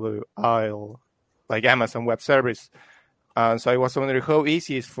IWL, like Amazon Web Service. So I was wondering how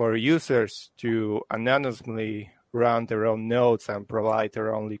easy it is for users to anonymously run their own nodes and provide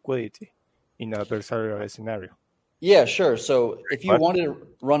their own liquidity in an adversarial scenario. Yeah, sure. So if you wanted to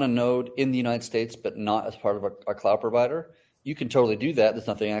run a node in the United States, but not as part of a cloud provider, you can totally do that. There's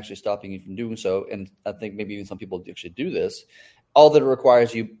nothing actually stopping you from doing so. And I think maybe even some people actually do this. All that it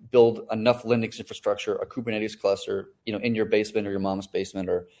requires, you build enough Linux infrastructure, a Kubernetes cluster, in your basement or your mom's basement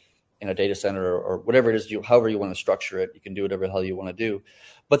or in a data center or whatever it is, however you want to structure it, you can do whatever the hell you want to do.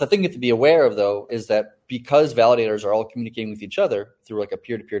 But the thing you have to be aware of, though, is that because validators are all communicating with each other through like a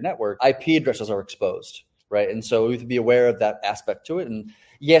peer-to-peer network, IP addresses are exposed, right? And so we have to be aware of that aspect to it. And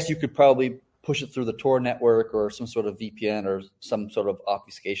yes, you could probably push it through the Tor network or some sort of VPN or some sort of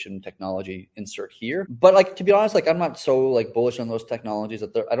obfuscation technology insert here. But like, to be honest, like I'm not so like bullish on those technologies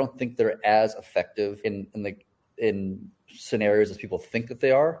that I don't think they're as effective in scenarios as people think that they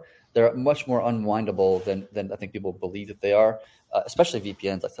are. They're much more unwindable than I think people believe that they are, especially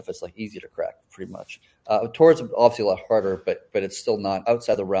VPNs. That stuff is like easy to crack pretty much. Tor is obviously a lot harder, but it's still not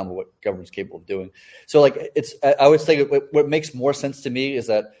outside the realm of what government's capable of doing. So like I would say what makes more sense to me is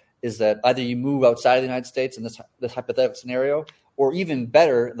that either you move outside of the United States in this hypothetical scenario, or even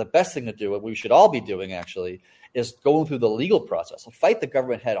better, the best thing to do, what we should all be doing actually, is going through the legal process. So fight the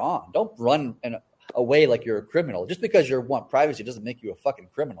government head on. Don't run away like you're a criminal. Just because you want privacy doesn't make you a fucking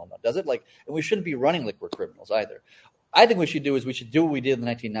criminal, does it? Like, and we shouldn't be running like we're criminals either. I think what we should do what we did in the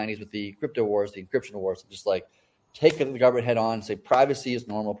 1990s with the crypto wars, the encryption wars, and just like take the government head on and say privacy is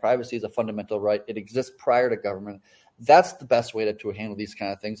normal. Privacy is a fundamental right. It exists prior to government. That's the best way to handle these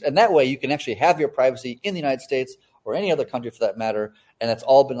kind of things. And that way you can actually have your privacy in the United States or any other country for that matter. And that's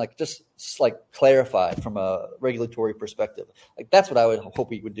all been like just like clarified from a regulatory perspective. Like that's what I would hope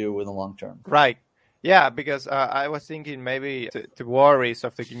we would do in the long term. Right. Yeah, because I was thinking maybe the worries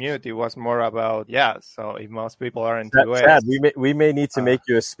of the community was more about, so if most people are in the US. Chad, we may need to make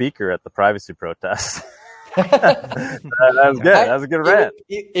you a speaker at the privacy protest. That was good. That was a good rant.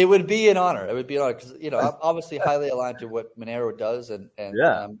 It would be an honor. It would be an honor because, I'm obviously highly aligned to what Monero does and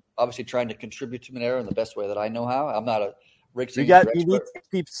I'm obviously trying to contribute to Monero in the best way that I know how. I'm not a You need to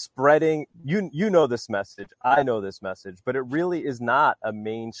keep spreading. You know this message. I know this message, but it really is not a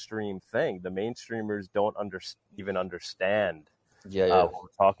mainstream thing. The mainstreamers don't even understand what we're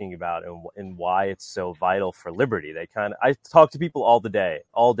talking about and why it's so vital for liberty. I talk to people all day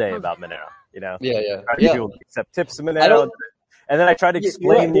about Monero. People accept tips of Monero, and then I try to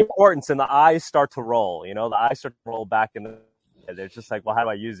explain the importance, and the eyes start to roll. The eyes start to roll back, and it's just like, well, how do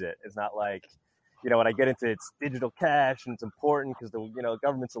I use it? It's not like. When I get into it's digital cash and it's important because the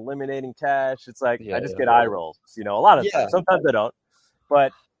government's eliminating cash, it's like I just get eye rolls. A lot of times. Sometimes I don't,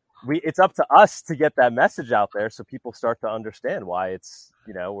 but it's up to us to get that message out there so people start to understand why it's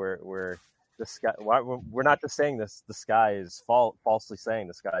we're the sky. Why we're not just saying this. The sky is falsely saying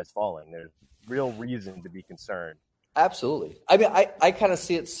the sky is falling. There's real reason to be concerned. Absolutely. I mean, I kind of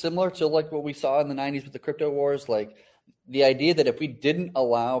see it similar to like what we saw in the 90s with the crypto wars, like. The idea that if we didn't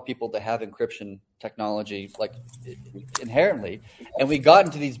allow people to have encryption technology like inherently, and we got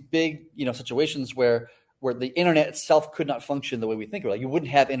into these big, situations where the internet itself could not function the way we think of it. Like you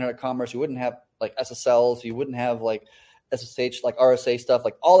wouldn't have internet commerce, you wouldn't have like SSLs, you wouldn't have like SSH, like RSA stuff,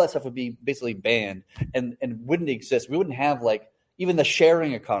 like all that stuff would be basically banned and wouldn't exist. We wouldn't have like even the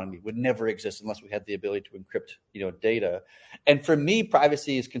sharing economy would never exist unless we had the ability to encrypt, data. And for me,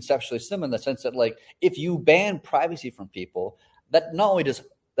 privacy is conceptually similar in the sense that, like, if you ban privacy from people, that not only does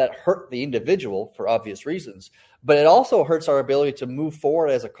that hurt the individual for obvious reasons, but it also hurts our ability to move forward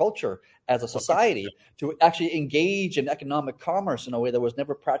as a culture, as a society, to actually engage in economic commerce in a way that was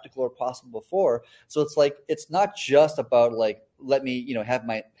never practical or possible before. So it's like, it's not just about like, let me,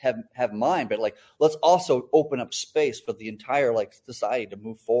 have mine, but like, let's also open up space for the entire like society to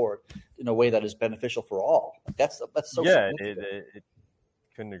move forward in a way that is beneficial for all. That's so it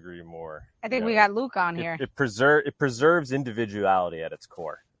couldn't agree more. I think we got Luke on here. It preserves individuality at its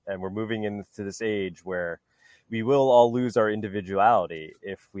core, and we're moving into this age where we will all lose our individuality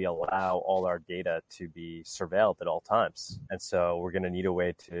if we allow all our data to be surveilled at all times. And so we're going to need a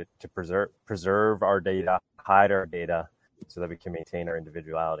way to preserve our data, hide our data, so that we can maintain our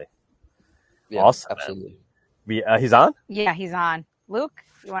individuality. Yeah, awesome, absolutely. He's on? Yeah, he's on. Luke,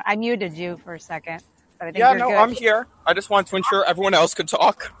 I muted you for a second. But I think you're good. I'm here. I just wanted to ensure everyone else could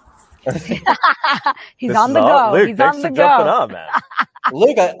talk. He's on the go. Luke, he's thanks on the for go. Jumping on, man.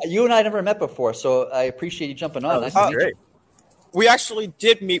 Luke, you and I never met before, so I appreciate you jumping on. Nice to meet you. We actually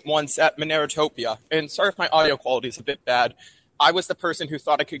did meet once at Monerotopia, and sorry if my audio quality is a bit bad. I was the person who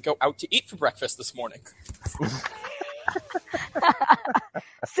thought I could go out to eat for breakfast this morning.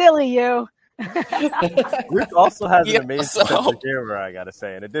 Silly you. Luke also has an amazing sense of humor, I gotta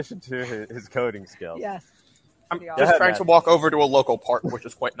say, in addition to his coding skills. Yes. I'm just trying to walk over to a local park, which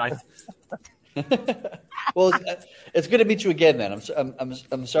is quite nice. Well, it's good to meet you again, man.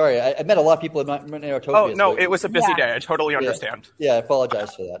 I'm sorry. I met a lot of people in Monerotopia. Oh, no, it was a busy day. I totally understand. Yeah, I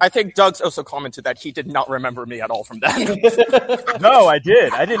apologize for that. I think Doug's also commented that he did not remember me at all from then. No, I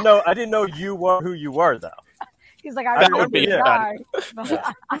did. I didn't know you were who you were, though. He's like, I would be guy.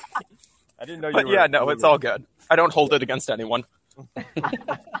 I didn't know you but were. Yeah, no, it's all good. I don't hold it against anyone.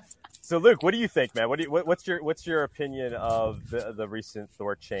 So, Luke, what do you think, man? What's your opinion of the recent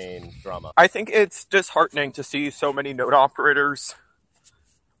Thorchain drama? I think it's disheartening to see so many node operators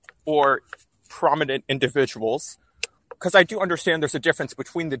or prominent individuals, because I do understand there's a difference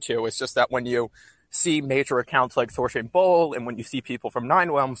between the two. It's just that when you see major accounts like Thorchain Bull and when you see people from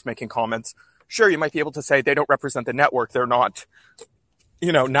 9Realms making comments, sure, you might be able to say they don't represent the network. They're not,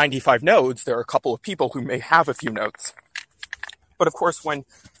 95 nodes. There are a couple of people who may have a few nodes. But of course, when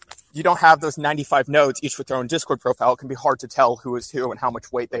you don't have those 95 nodes, each with their own Discord profile, it can be hard to tell who is who and how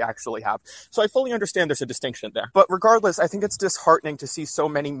much weight they actually have. So I fully understand there's a distinction there. But regardless, I think it's disheartening to see so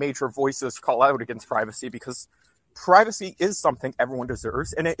many major voices call out against privacy, because privacy is something everyone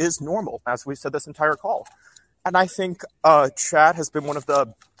deserves, and it is normal, as we've said this entire call. And I think Chad has been one of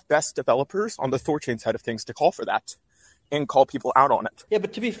the best developers on the Thorchain side of things to call for that and call people out on it. Yeah,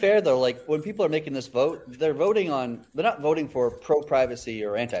 but to be fair, though, like when people are making this vote, they're not voting for pro-privacy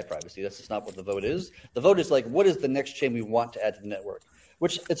or anti-privacy. That's just not what the vote is. The vote is like, what is the next chain we want to add to the network?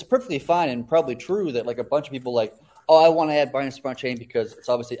 Which it's perfectly fine and probably true that like a bunch of people like I want to add Binance Smart Chain because it's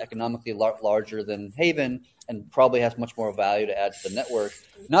obviously economically larger than Haven and probably has much more value to add to the network.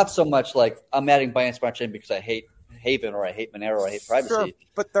 Not so much like I'm adding Binance Smart Chain because I hate Haven or I hate Monero or I hate privacy. Sure,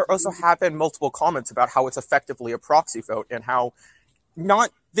 but there also have been multiple comments about how it's effectively a proxy vote and how not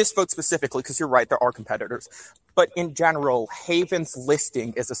this vote specifically, because you're right, there are competitors, but in general, Haven's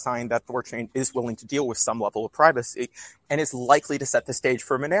listing is a sign that Thorchain is willing to deal with some level of privacy and is likely to set the stage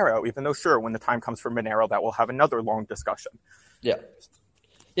for Monero, even though, sure, when the time comes for Monero, that will have another long discussion. Yeah.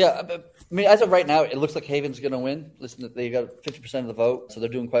 Yeah, I mean, as of right now, it looks like Haven's going to win. Listen, they got 50% of the vote, so they're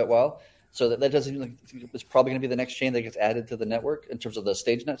doing quite well. So that doesn't. It's probably going to be the next chain that gets added to the network in terms of the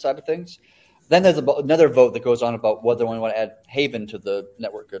StageNet side of things. Then there's another vote that goes on about whether we want to add Haven to the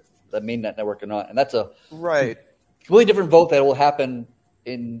network, the mainnet network or not, and that's a completely different vote that will happen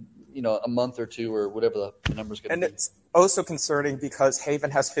in a month or two or whatever the number's going to be. And it's also concerning because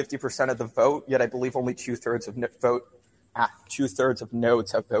Haven has 50% of the vote, yet I believe only two-thirds of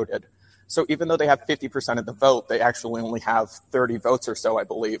nodes have voted. So even though they have 50% of the vote, they actually only have 30 votes or so, I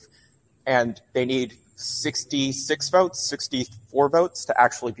believe. And they need 64 votes to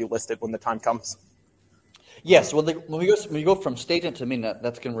actually be listed when the time comes. Yes, when we go from StageNet to mainnet,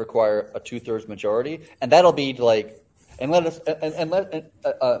 that's going to require a 2/3 majority, and that'll be like, instead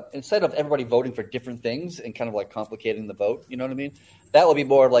of everybody voting for different things and kind of like complicating the vote, you know what I mean? That will be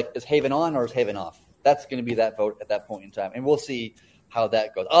more like, is Haven on or is Haven off? That's going to be that vote at that point in time, and we'll see how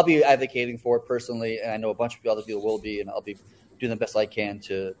that goes. I'll be advocating for it personally, and I know a bunch of other people will be, and I'll be doing the best I can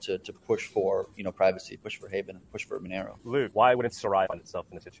to push for privacy, push for Haven, and push for Monero. Luke, why wouldn't Sarai find itself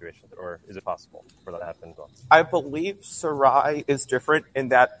in a situation, or is it possible for that to happen as well? I believe Sarai is different in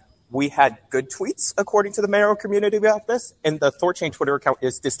that we had good tweets according to the Monero community about this, and the Thorchain Twitter account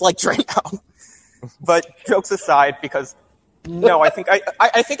is disliked right now. But jokes aside, because no, I think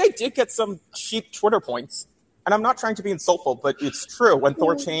I did get some cheap Twitter points, and I'm not trying to be insultful, but it's true. When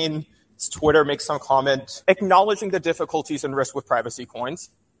Thorchain Twitter makes some comment acknowledging the difficulties and risks with privacy coins,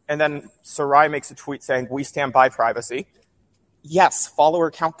 and then Sarai makes a tweet saying, "We stand by privacy." Yes,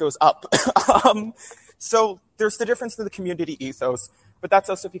 follower count goes up. So there's the difference in the community ethos, but that's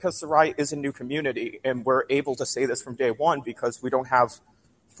also because Sarai is a new community, and we're able to say this from day one because we don't have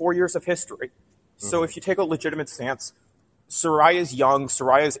 4 years of history. Mm-hmm. So if you take a legitimate stance, Sarai is young,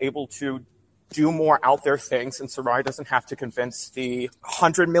 Sarai is able to do more out there things, and Sarai doesn't have to convince the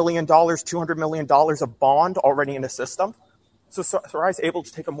 $100 million, $200 million of bond already in the system. So Sarai is able to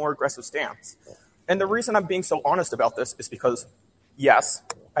take a more aggressive stance. And the reason I'm being so honest about this is because, yes,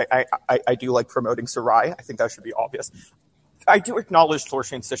 I do like promoting Sarai. I think that should be obvious. I do acknowledge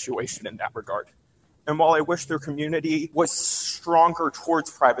Thorchain's situation in that regard. And while I wish their community was stronger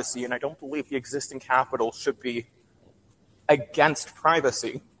towards privacy, and I don't believe the existing capital should be against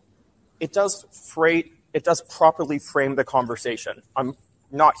privacy, it does properly frame the conversation. I'm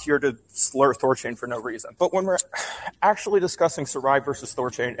not here to slur Thorchain for no reason. But when we're actually discussing Sarai versus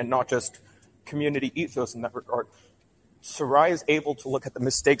Thorchain and not just community ethos in that regard, Sarai is able to look at the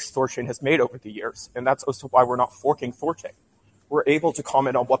mistakes Thorchain has made over the years. And that's also why we're not forking Thorchain. We're able to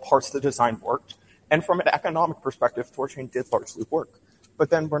comment on what parts of the design worked. And from an economic perspective, Thorchain did largely work. But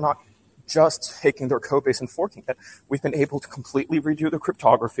then we're not just taking their code base and forking it. We've been able to completely redo the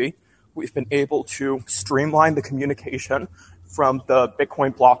cryptography. We've been able to streamline the communication from the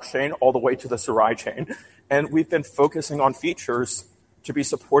Bitcoin blockchain all the way to the Sarai chain. And we've been focusing on features to be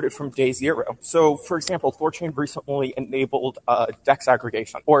supported from day zero. So, for example, Thorchain recently enabled DEX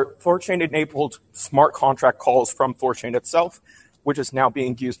aggregation, or Thorchain enabled smart contract calls from Thorchain itself, which is now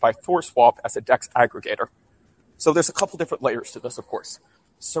being used by ThorSwap as a DEX aggregator. So there's a couple different layers to this, of course.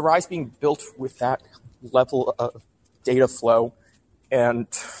 Sarai is being built with that level of data flow and...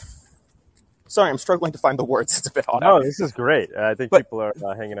 Sorry, I'm struggling to find the words. It's a bit odd. No, this is great. I think people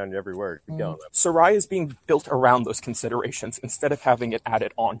are hanging on every word. Keep going. Sarai is being built around those considerations instead of having it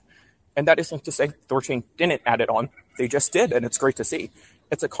added on. And that isn't to say Thorchain didn't add it on. They just did, and it's great to see.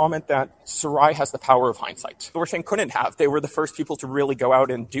 It's a comment that Sarai has the power of hindsight. Thorchain couldn't have. They were the first people to really go out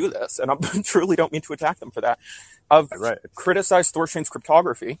and do this, and I truly don't mean to attack them for that. I've criticized Thorchain's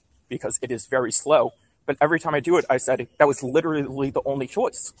cryptography because it is very slow, but every time I do it, I said that was literally the only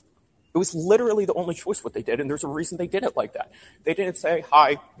choice. It was literally the only choice what they did, and there's a reason they did it like that. They didn't say,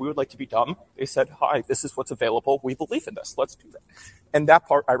 "Hi, we would like to be dumb." They said, "Hi, this is what's available. We believe in this. Let's do that." And that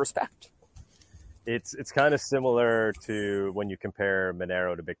part I respect. It's kind of similar to when you compare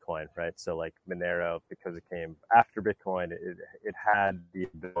Monero to Bitcoin, right? So like Monero, because it came after Bitcoin, it had the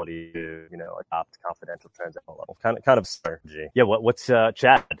ability to adopt confidential transaction level, kind of strategy. Yeah. What's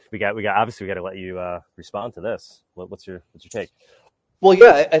Chad? We got obviously we got to let you respond to this. What's your take? Well,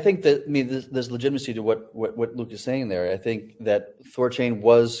 yeah, I think that, there's legitimacy to what Luke is saying there. I think that ThorChain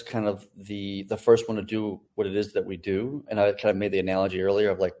was kind of the first one to do what it is that we do. And I kind of made the analogy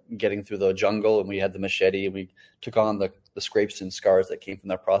earlier of like getting through the jungle, and we had the machete, and we took on the scrapes and scars that came from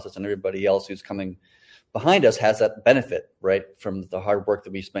that process, and everybody else who's coming behind us has that benefit, right, from the hard work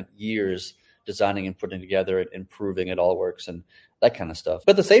that we spent years designing and putting together and proving it all works and that kind of stuff.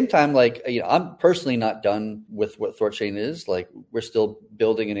 But at the same time, like, I'm personally not done with what ThorChain is. Like, we're still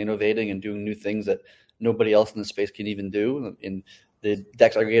building and innovating and doing new things that nobody else in the space can even do. In the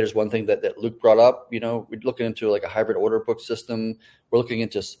DEX aggregator is one thing that Luke brought up. We're looking into like a hybrid order book system. We're looking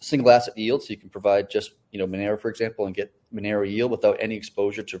into single asset yield, so you can provide just, Monero, for example, and get Monero yield without any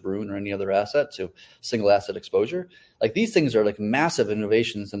exposure to Rune or any other asset, so single asset exposure. Like, these things are like massive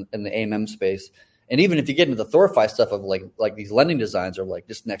innovations in the AMM space. And even if you get into the ThorFi stuff of like these lending designs are like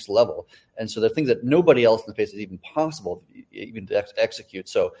just next level. And so they're things that nobody else in the space is even possible even to execute.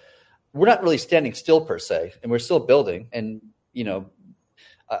 So we're not really standing still per se, and we're still building. And,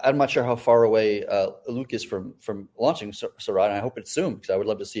 I'm not sure how far away Luke is from launching Sarai, and I hope it's soon, because I would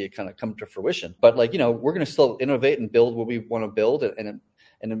love to see it kind of come to fruition. But we're going to still innovate and build what we want to build and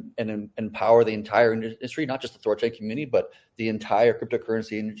empower the entire industry, not just the ThorChain community, but the entire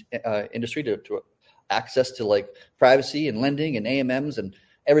cryptocurrency industry to access to like privacy and lending and AMMs and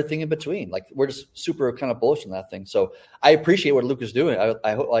everything in between. Like, we're just super kind of bullish on that thing. So I appreciate what Luke is doing.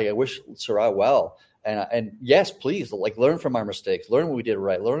 I wish Sarai well. And yes, please, like, learn from our mistakes, learn what we did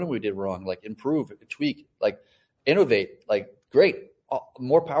right, learn what we did wrong, like improve, tweak, like innovate, like great.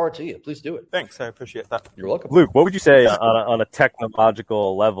 More power to you. Please do it. Thanks. I appreciate that. You're welcome. Luke, what would you say on a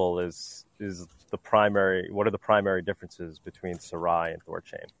technological level is the primary? What are the primary differences between Sarai and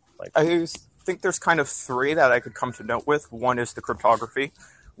ThorChain? Like, I think there's kind of three that I could come to note with. One is the cryptography,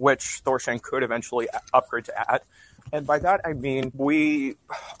 which ThorChain could eventually upgrade to add. And by that, I mean, we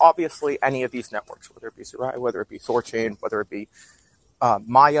obviously, any of these networks, whether it be Sarai, whether it be ThorChain, whether it be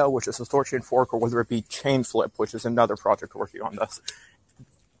Maya, which is a ThorChain fork, or whether it be Chainflip, which is another project working on this,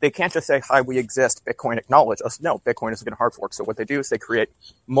 they can't just say, hi, we exist, Bitcoin acknowledge us. No, Bitcoin is going to hard fork. So what they do is they create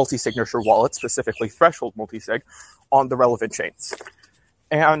multi-signature wallets, specifically threshold multi-sig, on the relevant chains.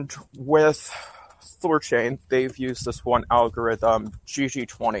 And with ThorChain, they've used this one algorithm,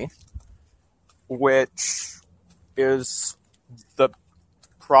 GG20, which is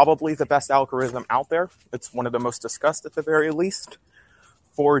probably the best algorithm out there. It's one of the most discussed at the very least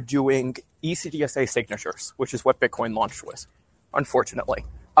for doing ECDSA signatures, which is what Bitcoin launched with, unfortunately.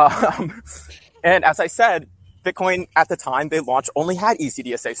 And as I said, Bitcoin at the time they launched only had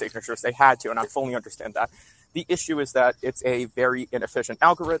ECDSA signatures. They had to, and I fully understand that. The issue is that it's a very inefficient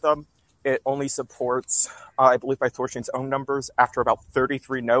algorithm. It only supports, I believe by ThorChain's own numbers, after about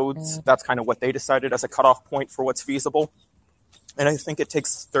 33 nodes. That's kind of what they decided as a cutoff point for what's feasible. And I think it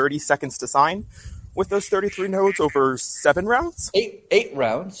takes 30 seconds to sign with those 33 nodes over 7 rounds. Eight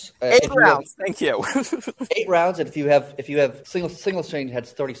rounds. Thank you. 8 rounds, and if you have single chain had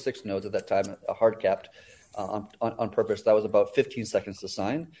 36 nodes at that time, hard capped on purpose. That was about 15 seconds to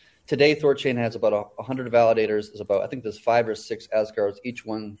sign. Today, ThorChain has about 100 validators. I think there's 5 or 6 Asgards. Each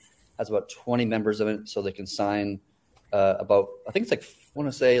one has about 20 members of it, so they can sign about, I think it's like, I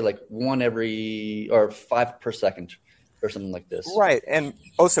want to say like 5 per second or something like this. Right, and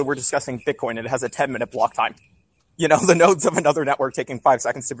also we're discussing Bitcoin, and it has a 10-minute block time. The nodes of another network taking 5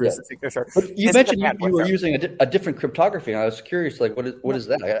 seconds to produce a signature. But you mentioned you were using a different cryptography, and I was curious, like, what is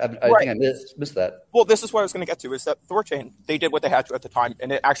that? I think I missed that. Well, this is what I was going to get to, is that ThorChain, they did what they had to at the time,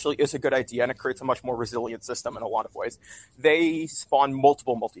 and it actually is a good idea, and it creates a much more resilient system in a lot of ways. They spawn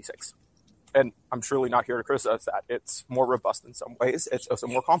multiple multisigs, and I'm surely not here to criticize that. It's more robust in some ways. It's also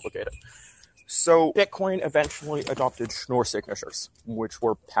more complicated. So Bitcoin eventually adopted Schnorr signatures, which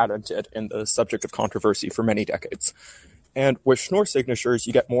were patented and the subject of controversy for many decades. And with Schnorr signatures,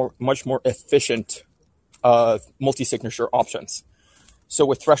 you get much more efficient multi-signature options. So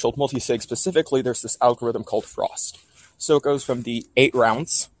with threshold multi-sig specifically, there's this algorithm called Frost. So it goes from the 8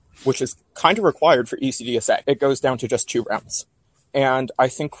 rounds, which is kind of required for ECDSA. It goes down to just 2 rounds. And I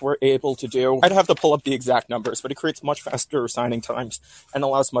think we're able to do, I'd have to pull up the exact numbers, but it creates much faster signing times and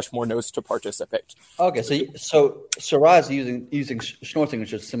allows much more nodes to participate. Okay, so Sarai is using Schnorr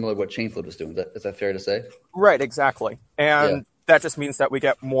signatures similar to what Chainflip is doing. Is that fair to say? Right, exactly. And that just means that we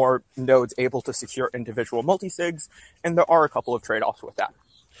get more nodes able to secure individual multisigs, and there are a couple of trade-offs with that.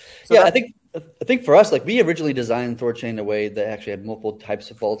 So I think for us, like, we originally designed ThorChain in a way that actually had multiple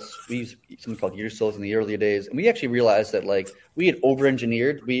types of vaults. We used something called Yearsills in the earlier days, and we actually realized that, like, we had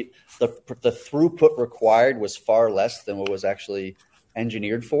over-engineered. The throughput required was far less than what was actually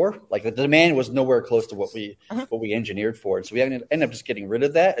engineered for. Like the demand was nowhere close to what we engineered for. And so we ended up just getting rid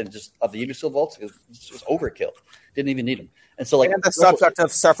of that and just of the Yggdrasil vaults because it was overkill. Didn't even need them. And so and the subject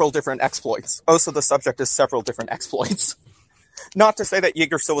of several different exploits. Also, the subject is several different exploits. Not to say that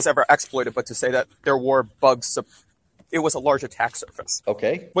Yggdrasil was ever exploited, but to say that there were bugs. It was a large attack surface.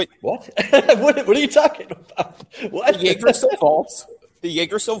 Okay. Wait, what? What are you talking about? What? The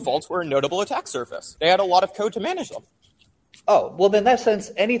Yggdrasil vaults were a notable attack surface. They had a lot of code to manage them. Oh, well, then in that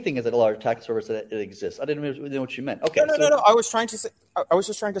sense, anything is a large attack surface that it exists. I didn't really know what you meant. Okay. No. I was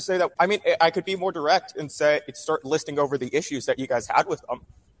just trying to say that. I mean, I could be more direct and start listing over the issues that you guys had with them.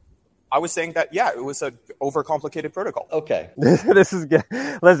 I was saying that, yeah, it was an overcomplicated protocol. Okay. This is good.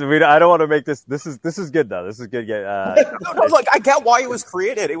 Listen, I don't want to make this. This is good though. This is good. No, like I get why it was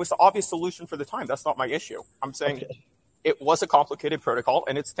created. It was the obvious solution for the time. That's not my issue. I'm saying it was a complicated protocol,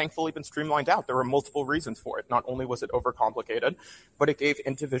 and it's thankfully been streamlined out. There were multiple reasons for it. Not only was it overcomplicated, but it gave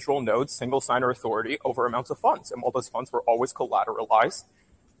individual nodes single signer authority over amounts of funds, and while those funds were always collateralized,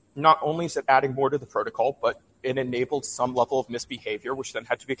 not only is it adding more to the protocol, but it enabled some level of misbehavior, which then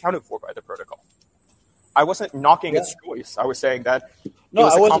had to be accounted for by the protocol. I wasn't knocking its choice. I was saying that it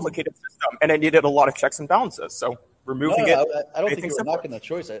was a complicated system, and it needed a lot of checks and balances. So removing it. I don't think you were knocking that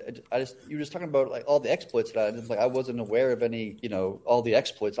choice. You were just talking about like all the exploits that I wasn't aware of any, all the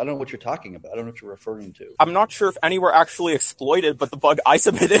exploits. I don't know what you're talking about. I don't know what you're referring to. I'm not sure if any were actually exploited, but the bug I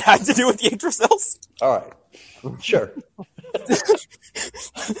submitted had to do with the Yggdrasils. All right. Sure.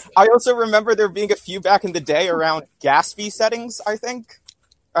 I also remember there being a few back in the day around gas fee settings, I think.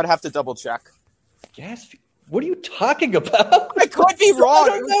 I'd have to double check. Gas fee? What are you talking about? I could be wrong.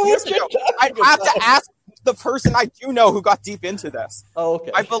 I don't know what you're talking about. I'd have to ask the person I do know who got deep into this. Oh,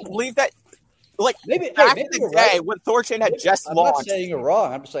 okay. I believe that, maybe back in the day when Thorchain had just launched. I'm not saying you're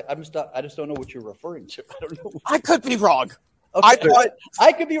wrong. I just don't know what you're referring to. I don't know. I could be wrong. Okay.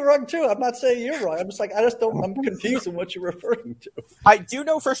 I could be wrong too. I'm not saying you're wrong. I'm confused on what you're referring to. I do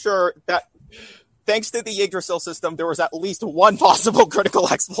know for sure that thanks to the Yggdrasil system, there was at least one possible critical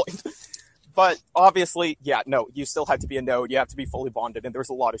exploit. But obviously, you still had to be a node. You have to be fully bonded, and there was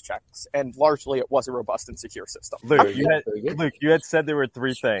a lot of checks. And largely, it was a robust and secure system. Luke, you had said there were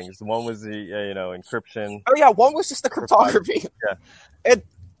three things. One was the encryption. Oh yeah, one was just the cryptography. Yeah, and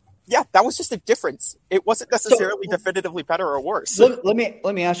that was just a difference. It wasn't necessarily definitively better or worse. Let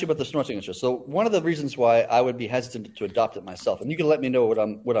me ask you about the snort signature. So one of the reasons why I would be hesitant to adopt it myself, and you can let me know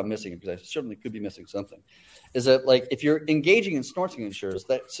what I'm missing, because I certainly could be missing something, is that like if you're engaging in snort signatures,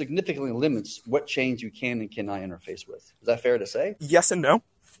 that significantly limits what chains you can and cannot interface with. Is that fair to say? Yes and no.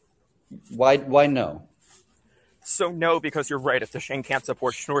 Why no? So no, because you're right. If the chain can't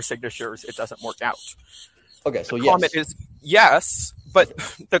support Schnorr signatures, it doesn't work out. Okay, so the comment is yes, but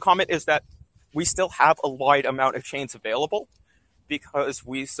the comment is that we still have a wide amount of chains available because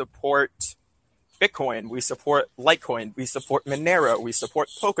we support Bitcoin, we support Litecoin, we support Monero, we support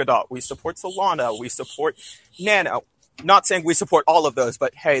Polkadot, we support Solana, we support Nano. Not saying we support all of those,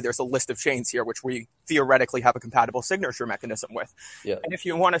 but hey, there's a list of chains here which we theoretically have a compatible signature mechanism with. Yeah. And if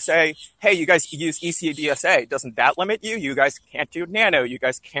you want to say, hey, you guys use ECDSA, doesn't that limit you? You guys can't do Nano, you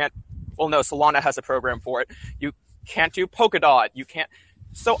guys can't. Well, no, Solana has a program for it. You can't do Polkadot. You can't.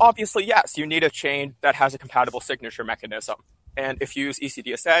 So obviously, yes, you need a chain that has a compatible signature mechanism. And if you use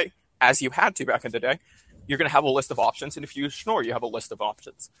ECDSA, as you had to back in the day, you're going to have a list of options. And if you use Schnorr, you have a list of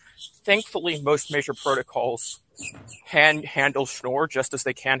options. Thankfully, most major protocols can handle Schnorr just as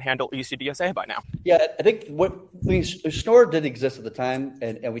they can handle ECDSA by now. Yeah, I think Schnorr did exist at the time,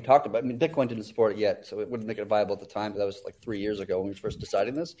 and we talked about. I mean, Bitcoin didn't support it yet, so it wouldn't make it viable at the time. But that was like 3 years ago when we were first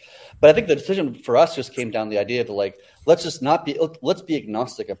deciding this. But I think the decision for us just came down to the idea of let's be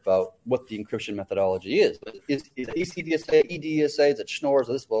agnostic about what the encryption methodology is. Is it ECDSA, EDSA, is it Schnorr, is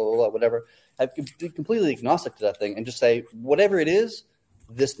this blah blah blah, whatever? I'd be completely agnostic to that thing and just say whatever it is,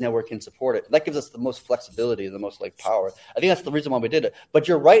 this network can support it. That gives us the most flexibility, the most power. I think that's the reason why we did it. But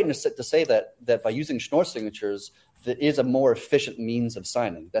you're right to say that by using Schnorr signatures, that is a more efficient means of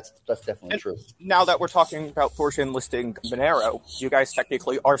signing. That's definitely true. Now that we're talking about Thorchain listing Monero, you guys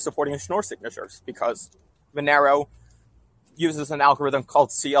technically are supporting Schnorr signatures because Monero uses an algorithm called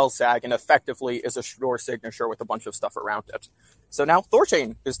CLSAG and effectively is a Schnorr signature with a bunch of stuff around it. So now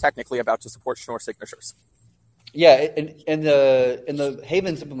Thorchain is technically about to support Schnorr signatures. Yeah, and the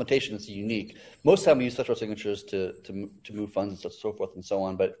Havens implementation is unique. Most of the time we use such signatures to move funds and so forth and so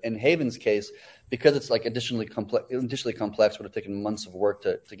on. But in Haven's case, because it's additionally complex, would have taken months of work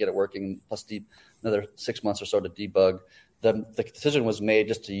to get it working, plus another 6 months or so to debug. the decision was made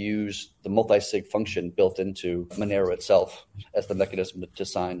just to use the multi-sig function built into Monero itself as the mechanism to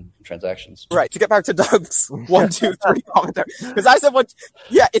sign transactions. Right. To get back to Doug's 1, 2, 3 commentary, because I said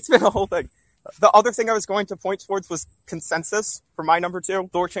it's been a whole thing. The other thing I was going to point towards was consensus for my number 2.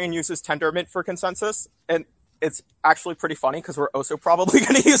 Thorchain uses Tendermint for consensus, and it's actually pretty funny because we're also probably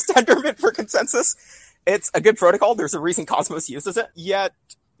going to use Tendermint for consensus. It's a good protocol. There's a reason Cosmos uses it. Yet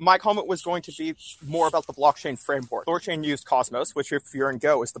my comment was going to be more about the blockchain framework. Thorchain used Cosmos, which if you're in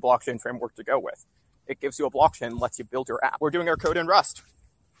Go is the blockchain framework to go with. It gives you a blockchain, lets you build your app. We're doing our code in Rust.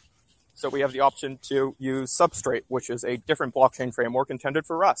 So we have the option to use Substrate, which is a different blockchain framework intended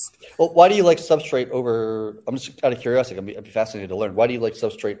for Rust. Well, why do you like Substrate over, I'm just out of curiosity, I'd be fascinated to learn. Why do you like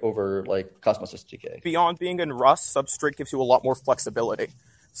Substrate over like Cosmos SDK? Beyond being in Rust, Substrate gives you a lot more flexibility.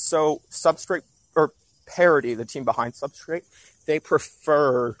 So Substrate, or Parity, the team behind Substrate, they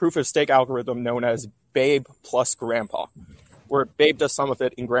prefer proof of stake algorithm known as Babe plus Grandpa, where Babe does some of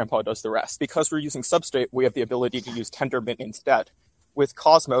it and Grandpa does the rest. Because we're using Substrate, we have the ability to use Tendermint instead. With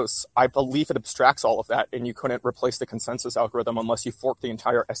Cosmos, I believe it abstracts all of that, and you couldn't replace the consensus algorithm unless you fork the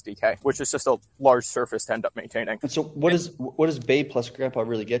entire SDK, which is just a large surface to end up maintaining. And so what does Babe plus Grandpa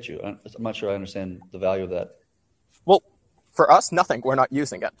really get you? I'm not sure I understand the value of that. Well, for us, nothing. We're not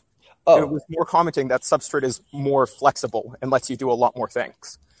using it. Oh. It was more commenting that Substrate is more flexible and lets you do a lot more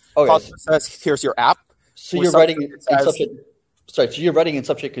things. Okay. Cosmos says, here's your app. So you're writing in Substrate. Sorry, so you're writing in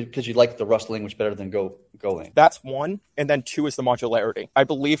Substrate because you like the Rust language better than Golang. That's 1, and then 2 is the modularity. I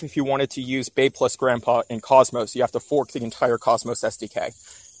believe if you wanted to use Babe plus Grandpa in Cosmos, you have to fork the entire Cosmos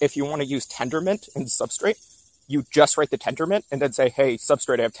SDK. If you want to use Tendermint in Substrate, you just write the Tendermint and then say, hey,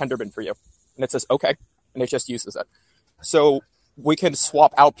 Substrate, I have Tendermint for you. And it says, okay, and it just uses it. So we can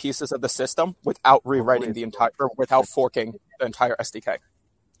swap out pieces of the system without rewriting the entire, or without forking the entire SDK.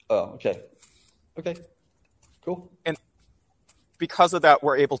 Oh, okay. Okay, cool. And because of that,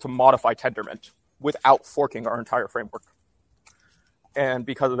 we're able to modify Tendermint without forking our entire framework. And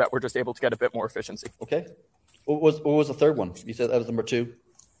because of that, we're just able to get a bit more efficiency. Okay. What was the third one? You said that was number 2?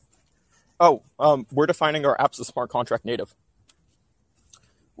 Oh, we're defining our apps as smart contract native,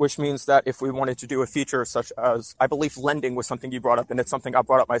 which means that if we wanted to do a feature such as, I believe lending was something you brought up, and it's something I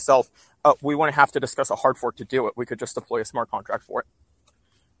brought up myself, we wouldn't have to discuss a hard fork to do it. We could just deploy a smart contract for it,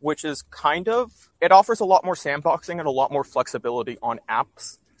 which is it offers a lot more sandboxing and a lot more flexibility on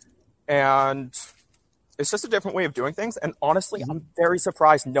apps. And it's just a different way of doing things. And honestly, I'm very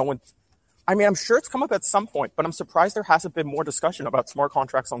surprised I'm sure it's come up at some point, but I'm surprised there hasn't been more discussion about smart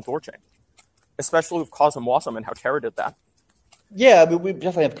contracts on Thorchain, especially with Cosm Wasm and how Terra did that. Yeah, but we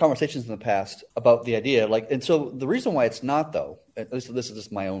definitely have conversations in the past about the idea. And so the reason why it's not, though, at least this is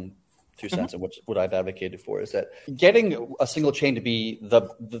just my own 2 cents and what I've advocated for, is that getting a single chain to be the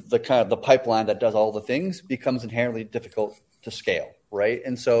kind of the pipeline that does all the things becomes inherently difficult to scale, right?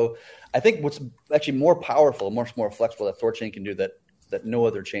 And so I think what's actually more powerful, much more flexible that Thorchain can do that no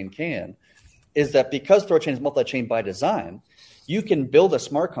other chain can, is that because Thorchain is multi-chain by design, you can build a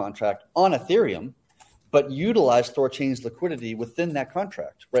smart contract on Ethereum, but utilize Thorchain's liquidity within that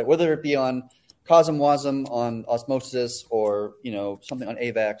contract, right? Whether it be on Cosm Wasm, on Osmosis, or something on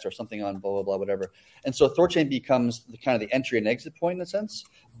AVAX, or something on blah blah blah, whatever. And so Thorchain becomes the entry and exit point in a sense.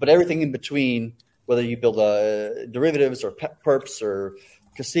 But everything in between, whether you build derivatives or perps or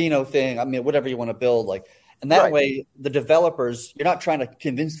casino thing, whatever you want to build, and that way the developers, you're not trying to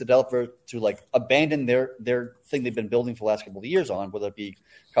convince the developer to abandon their thing they've been building for the last couple of years on, whether it be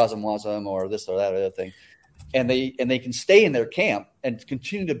Cosm Wasm or this or that or other thing. And they can stay in their camp and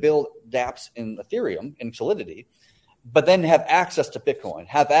continue to build dApps in Ethereum in Solidity, but then have access to Bitcoin,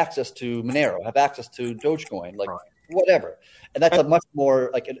 have access to Monero, have access to Dogecoin, whatever. And that's a much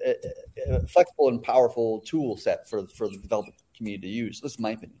more a flexible and powerful tool set for the development community to use. This is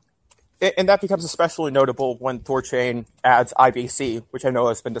my opinion. And that becomes especially notable when Thorchain adds IBC, which I know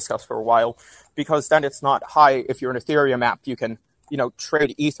has been discussed for a while, because then it's not, if you're an Ethereum app, you can,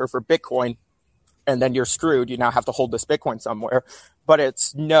 trade Ether for Bitcoin, and then you're screwed. You now have to hold this Bitcoin somewhere. But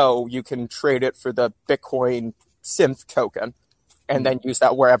it's you can trade it for the Bitcoin synth token and then use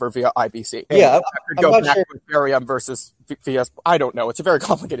that wherever via IBC. Yeah, I could go back to Ethereum versus via, I don't know. It's a very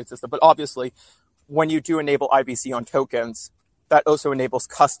complicated system. But obviously, when you do enable IBC on tokens, that also enables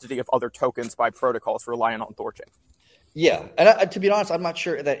custody of other tokens by protocols relying on Thorchain. Yeah, and to be honest, I'm not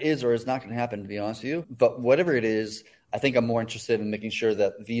sure that is or is not going to happen, to be honest with you. But whatever it is, I think I'm more interested in making sure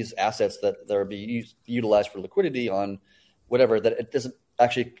that these assets that are being utilized for liquidity on whatever, that it doesn't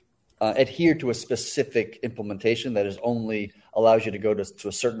actually adhere to a specific implementation that is only allows you to go to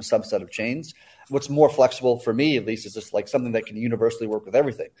a certain subset of chains. What's more flexible for me, at least, is just like something that can universally work with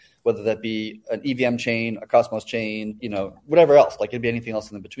everything, whether that be an EVM chain, a Cosmos chain, whatever else. Like it'd be anything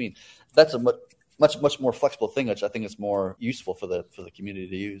else in between. That's a much more flexible thing, which I think is more useful for the community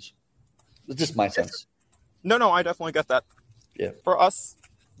to use. It's just my sense. No, I definitely get that. Yeah. For us,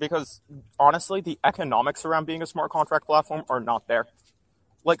 because honestly, the economics around being a smart contract platform are not there.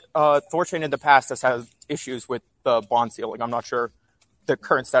 Like Thorchain in the past has had issues with the bond ceiling. I'm not sure the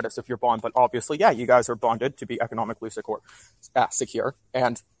current status of your bond, but obviously, yeah, you guys are bonded to be economically secure,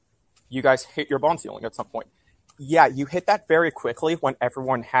 and you guys hit your bond ceiling at some point. Yeah, you hit that very quickly when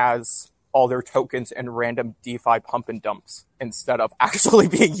everyone has all their tokens in random DeFi pump and dumps instead of actually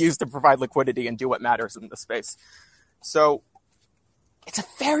being used to provide liquidity and do what matters in the space. So it's a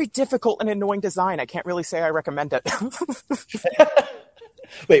very difficult and annoying design. I can't really say I recommend it.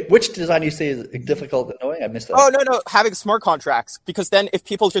 Wait, which design you say is difficult and annoying? I missed that. Oh, no, having smart contracts. Because then if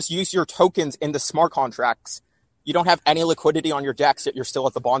people just use your tokens in the smart contracts, you don't have any liquidity on your DEX, yet you're still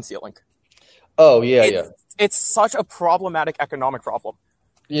at the bond ceiling. Oh, yeah. It's such a problematic economic problem.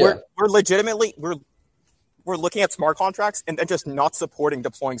 Yeah. We're legitimately, we're looking at smart contracts and then just not supporting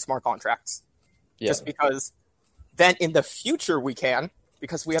deploying smart contracts. Yeah. Just because then in the future we can,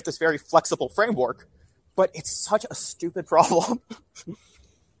 because we have this very flexible framework, but it's such a stupid problem.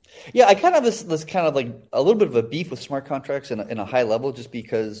 Yeah, I kind of have this kind of like a little bit of a beef with smart contracts in a high level, just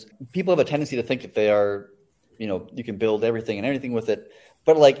because people have a tendency to think that they are, you can build everything and anything with it.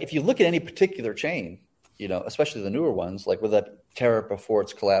 But like if you look at any particular chain, especially the newer ones, like with that Terra before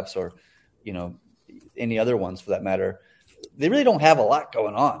its collapse or, any other ones for that matter, they really don't have a lot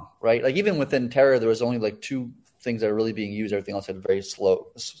going on, right? Like even within Terra, there was only like 2 things that are really being used. Everything else had a very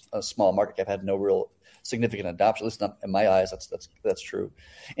small market cap, had no real significant adoption. At least not in my eyes, that's true.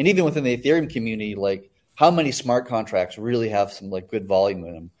 And even within the Ethereum community, like how many smart contracts really have some like good volume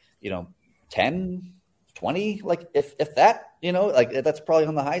in them? 10, 20, like if that, like that's probably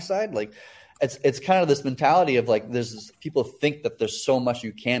on the high side. Like it's kind of this mentality of like people think that there's so much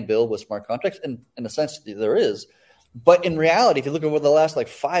you can build with smart contracts, and in a sense there is. But in reality, if you look at what the last like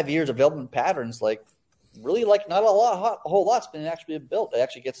 5 years of development patterns, like really like not a whole lot's been actually built. It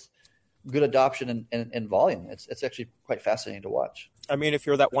actually gets good adoption and volume. It's actually quite fascinating to watch. I mean, if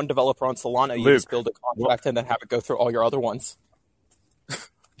you're that one developer on Solana, you just build a contract and then have it go through all your other ones.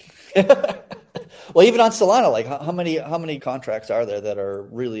 Well, even on Solana, like how many contracts are there that are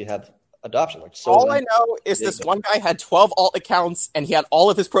really have adoption? Like all I know is this one guy had 12 alt accounts and he had all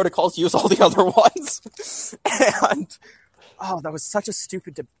of his protocols use all the other ones. And that was such a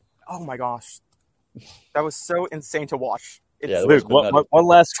stupid. Oh my gosh, that was so insane to watch. Luke, one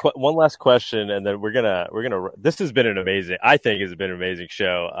last question, and then we're gonna. This has been an amazing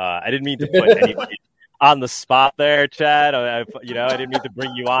show. I didn't mean to put anybody on the spot there, Chad. I didn't mean to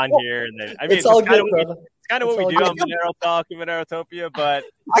bring you on here, and then it's all good. It's kind of what we do on Monero Talk and Monerotopia, but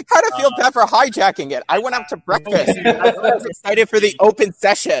I kind of feel bad for hijacking it. I went out to breakfast. I was excited for the open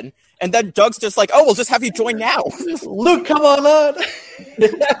session, and then Doug's just like, "Oh, we'll just have you join now." Luke, come on.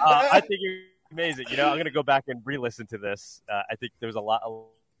 I think you're amazing. I'm going to go back and re-listen to this. I think there's a lot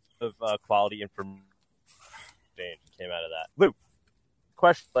of quality information came out of that. Luke,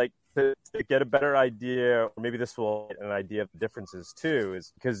 question, like to get a better idea, or maybe this will get an idea of the differences too,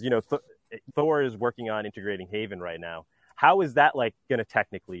 is because Thor is working on integrating Haven right now. How is that like going to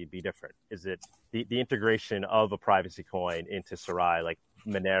technically be different? Is it the integration of a privacy coin into Sarai, like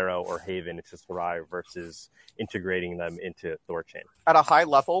Monero or Haven into Sarai, versus integrating them into Thorchain? At a high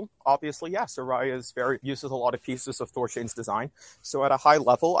level, obviously, yeah, Sarai uses a lot of pieces of Thorchain's design. So at a high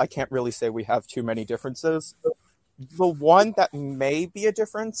level, I can't really say we have too many differences. The one that may be a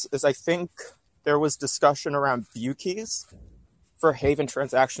difference is I think there was discussion around view keys for Haven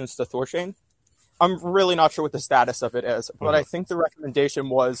transactions to Thorchain. I'm really not sure what the status of it is, but I think the recommendation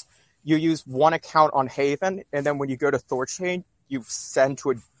was you use one account on Haven, and then when you go to Thorchain, you send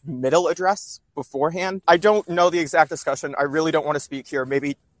to a middle address beforehand. I don't know the exact discussion. I really don't want to speak here.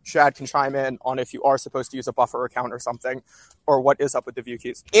 Maybe Chad can chime in on if you are supposed to use a buffer account or something, or what is up with the view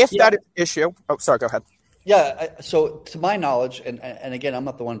keys. If that is an issue... Oh, sorry, go ahead. Yeah, so to my knowledge, and again, I'm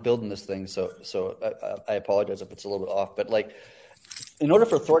not the one building this thing, so I apologize if it's a little bit off, but like, in order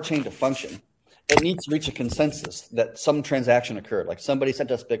for Thorchain to function, it needs to reach a consensus that some transaction occurred, like somebody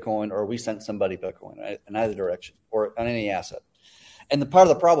sent us Bitcoin or we sent somebody Bitcoin, right, in either direction or on any asset. And the part of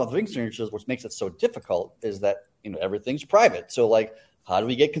the problem with ring signatures, which makes it so difficult, is that everything's private. So like, how do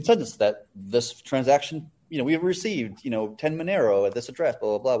we get consensus that this transaction we've received 10 Monero at this address, blah,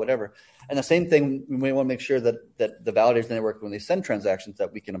 blah, blah, whatever. And the same thing, we want to make sure that the validators network, when they send transactions,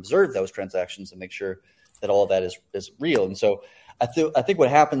 that we can observe those transactions and make sure that all of that is real. And so I think what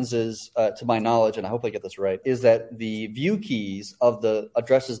happens is, to my knowledge, and I hope I get this right, is that the view keys of the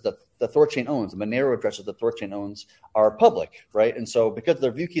addresses that the ThorChain owns, the Monero addresses that ThorChain owns, are public, right? And so because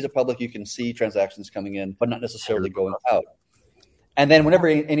their view keys are public, you can see transactions coming in, but not necessarily going out. And then whenever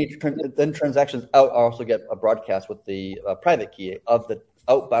any transactions out, I also get a broadcast with the private key of the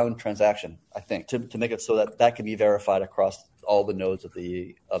outbound transaction, I think, to make it so that can be verified across all the nodes of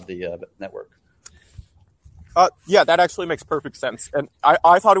the network. Yeah, that actually makes perfect sense. And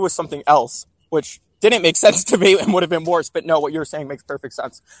I thought it was something else, which didn't make sense to me and would have been worse. But no, what you're saying makes perfect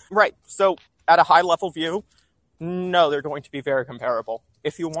sense. Right. So at a high level view, no, they're going to be very comparable.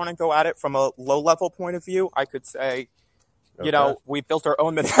 If you want to go at it from a low level point of view, I could say, we built our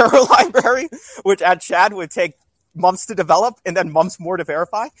own Monero library, which at Chad would take months to develop and then months more to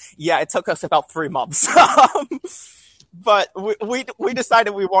verify. Yeah, it took us about 3 months. But we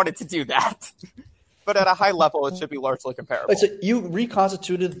decided we wanted to do that. But at a high level, it should be largely comparable. Wait, so you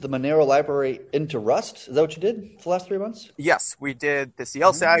reconstituted the Monero library into Rust? Is that what you did for the last 3 months? Yes, we did the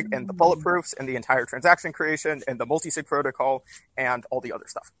CLSAG and the bulletproofs and the entire transaction creation and the multi-sig protocol and all the other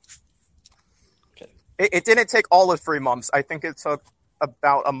stuff. Okay. It didn't take all of 3 months. I think it took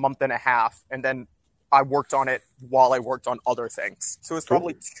about a month and a half, and then I worked on it while I worked on other things. So it's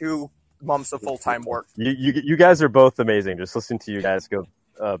probably 2 months of full-time work. You guys are both amazing. Just listening to you guys go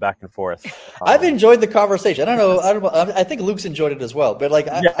back and forth. I've enjoyed the conversation. I don't know. I think Luke's enjoyed it as well. But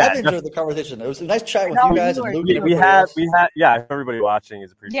I've enjoyed the conversation. It was a nice chat with you guys. And Luke we had. Yeah, everybody watching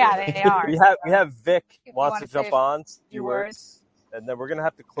is appreciated. Yeah, they are. We have Vic wants to jump on. Few words, and then we're gonna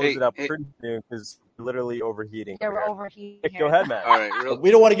have to close it up pretty soon because we're literally overheating. Yeah, we're overheating. Vic, go ahead, man. All right.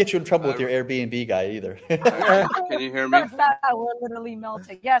 We don't want to get you in trouble with your Airbnb guy either. Can you hear me? We're literally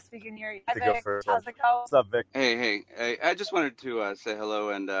melting. Yes, we can hear you. Hi, Vic. How's it going? What's up, Vic? Hey. I just wanted to say hello.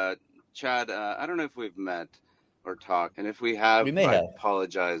 And Chad, I don't know if we've met or talked. And if we have, I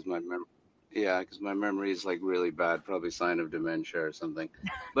apologize. Because my memory is like really bad, probably sign of dementia or something.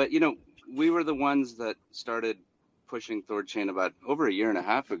 But, we were the ones that started pushing ThorChain about over a year and a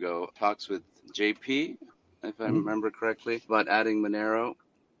half ago, talks with JP, if I remember correctly, about adding Monero.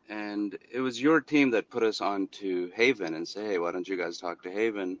 And it was your team that put us on to Haven and say, hey, why don't you guys talk to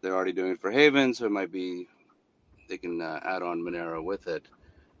Haven? They're already doing it for Haven, so it might be they can add on Monero with it.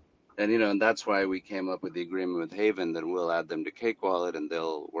 And, and that's why we came up with the agreement with Haven that we'll add them to Cake Wallet and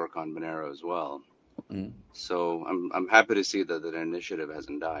they'll work on Monero as well. So I'm happy to see that the initiative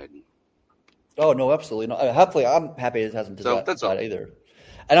hasn't died. Oh, no, absolutely. No, hopefully, I'm happy it hasn't died either.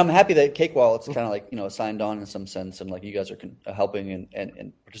 And I'm happy that Cake Wallet's kind of like, signed on in some sense, and like you guys are helping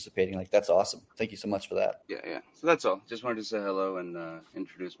and participating. Like, that's awesome. Thank you so much for that. Yeah. So that's all. Just wanted to say hello and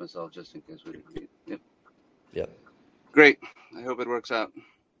introduce myself just in case we didn't meet. Yep. Great. I hope it works out.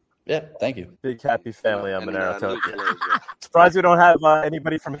 Yeah, thank you. Big happy family on Monero. Surprised we don't have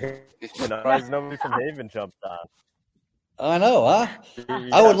anybody from Haven. Surprised nobody from Haven jumped on. I know, huh?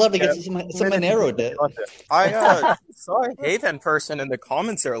 I would love to get some Monero. I saw a Haven person in the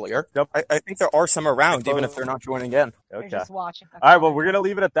comments earlier. I think there are some around, even if they're not joining in. Okay. Just watching. All right, well, we're going to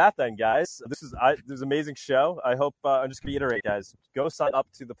leave it at that then, guys. This is an amazing show. I hope, I'm just going to reiterate, guys, go sign up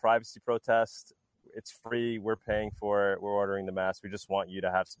to the privacy protest. It's free. We're paying for it. We're ordering the mask. We just want you to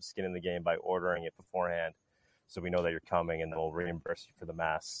have some skin in the game by ordering it beforehand so we know that you're coming, and then we'll reimburse you for the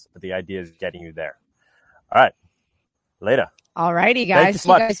mask. But the idea is getting you there. All right. Later. All righty, guys. Thanks so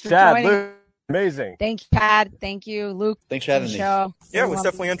much, Chad. Luke, amazing. Thank you, Chad. Thank you, Luke. Thanks for having me. Yeah, it was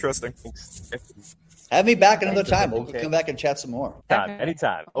definitely interesting. Have me back another time. We'll come back and chat some more.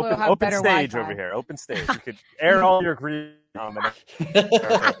 Anytime. Open stage over here. Open stage. You could air all your grief. All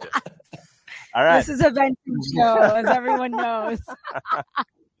right. This is a venting show, as everyone knows.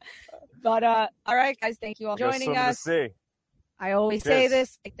 But all right, guys. Thank you all for joining us. I always say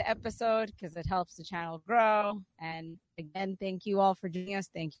this, like the episode, because it helps the channel grow. And again, thank you all for joining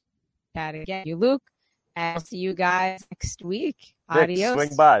us. Thank you, Chad, again. Thank you, Luke. And I'll see you guys next week. Vic, adios.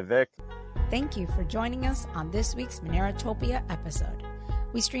 Swing by, Vic. Thank you for joining us on this week's Monerotopia episode.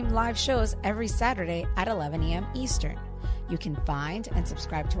 We stream live shows every Saturday at 11 a.m. Eastern. You can find and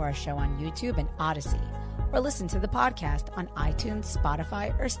subscribe to our show on YouTube and Odyssey, or listen to the podcast on iTunes,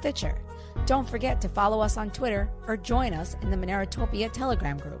 Spotify, or Stitcher. Don't forget to follow us on Twitter or join us in the Monerotopia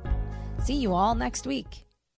Telegram group. See you all next week.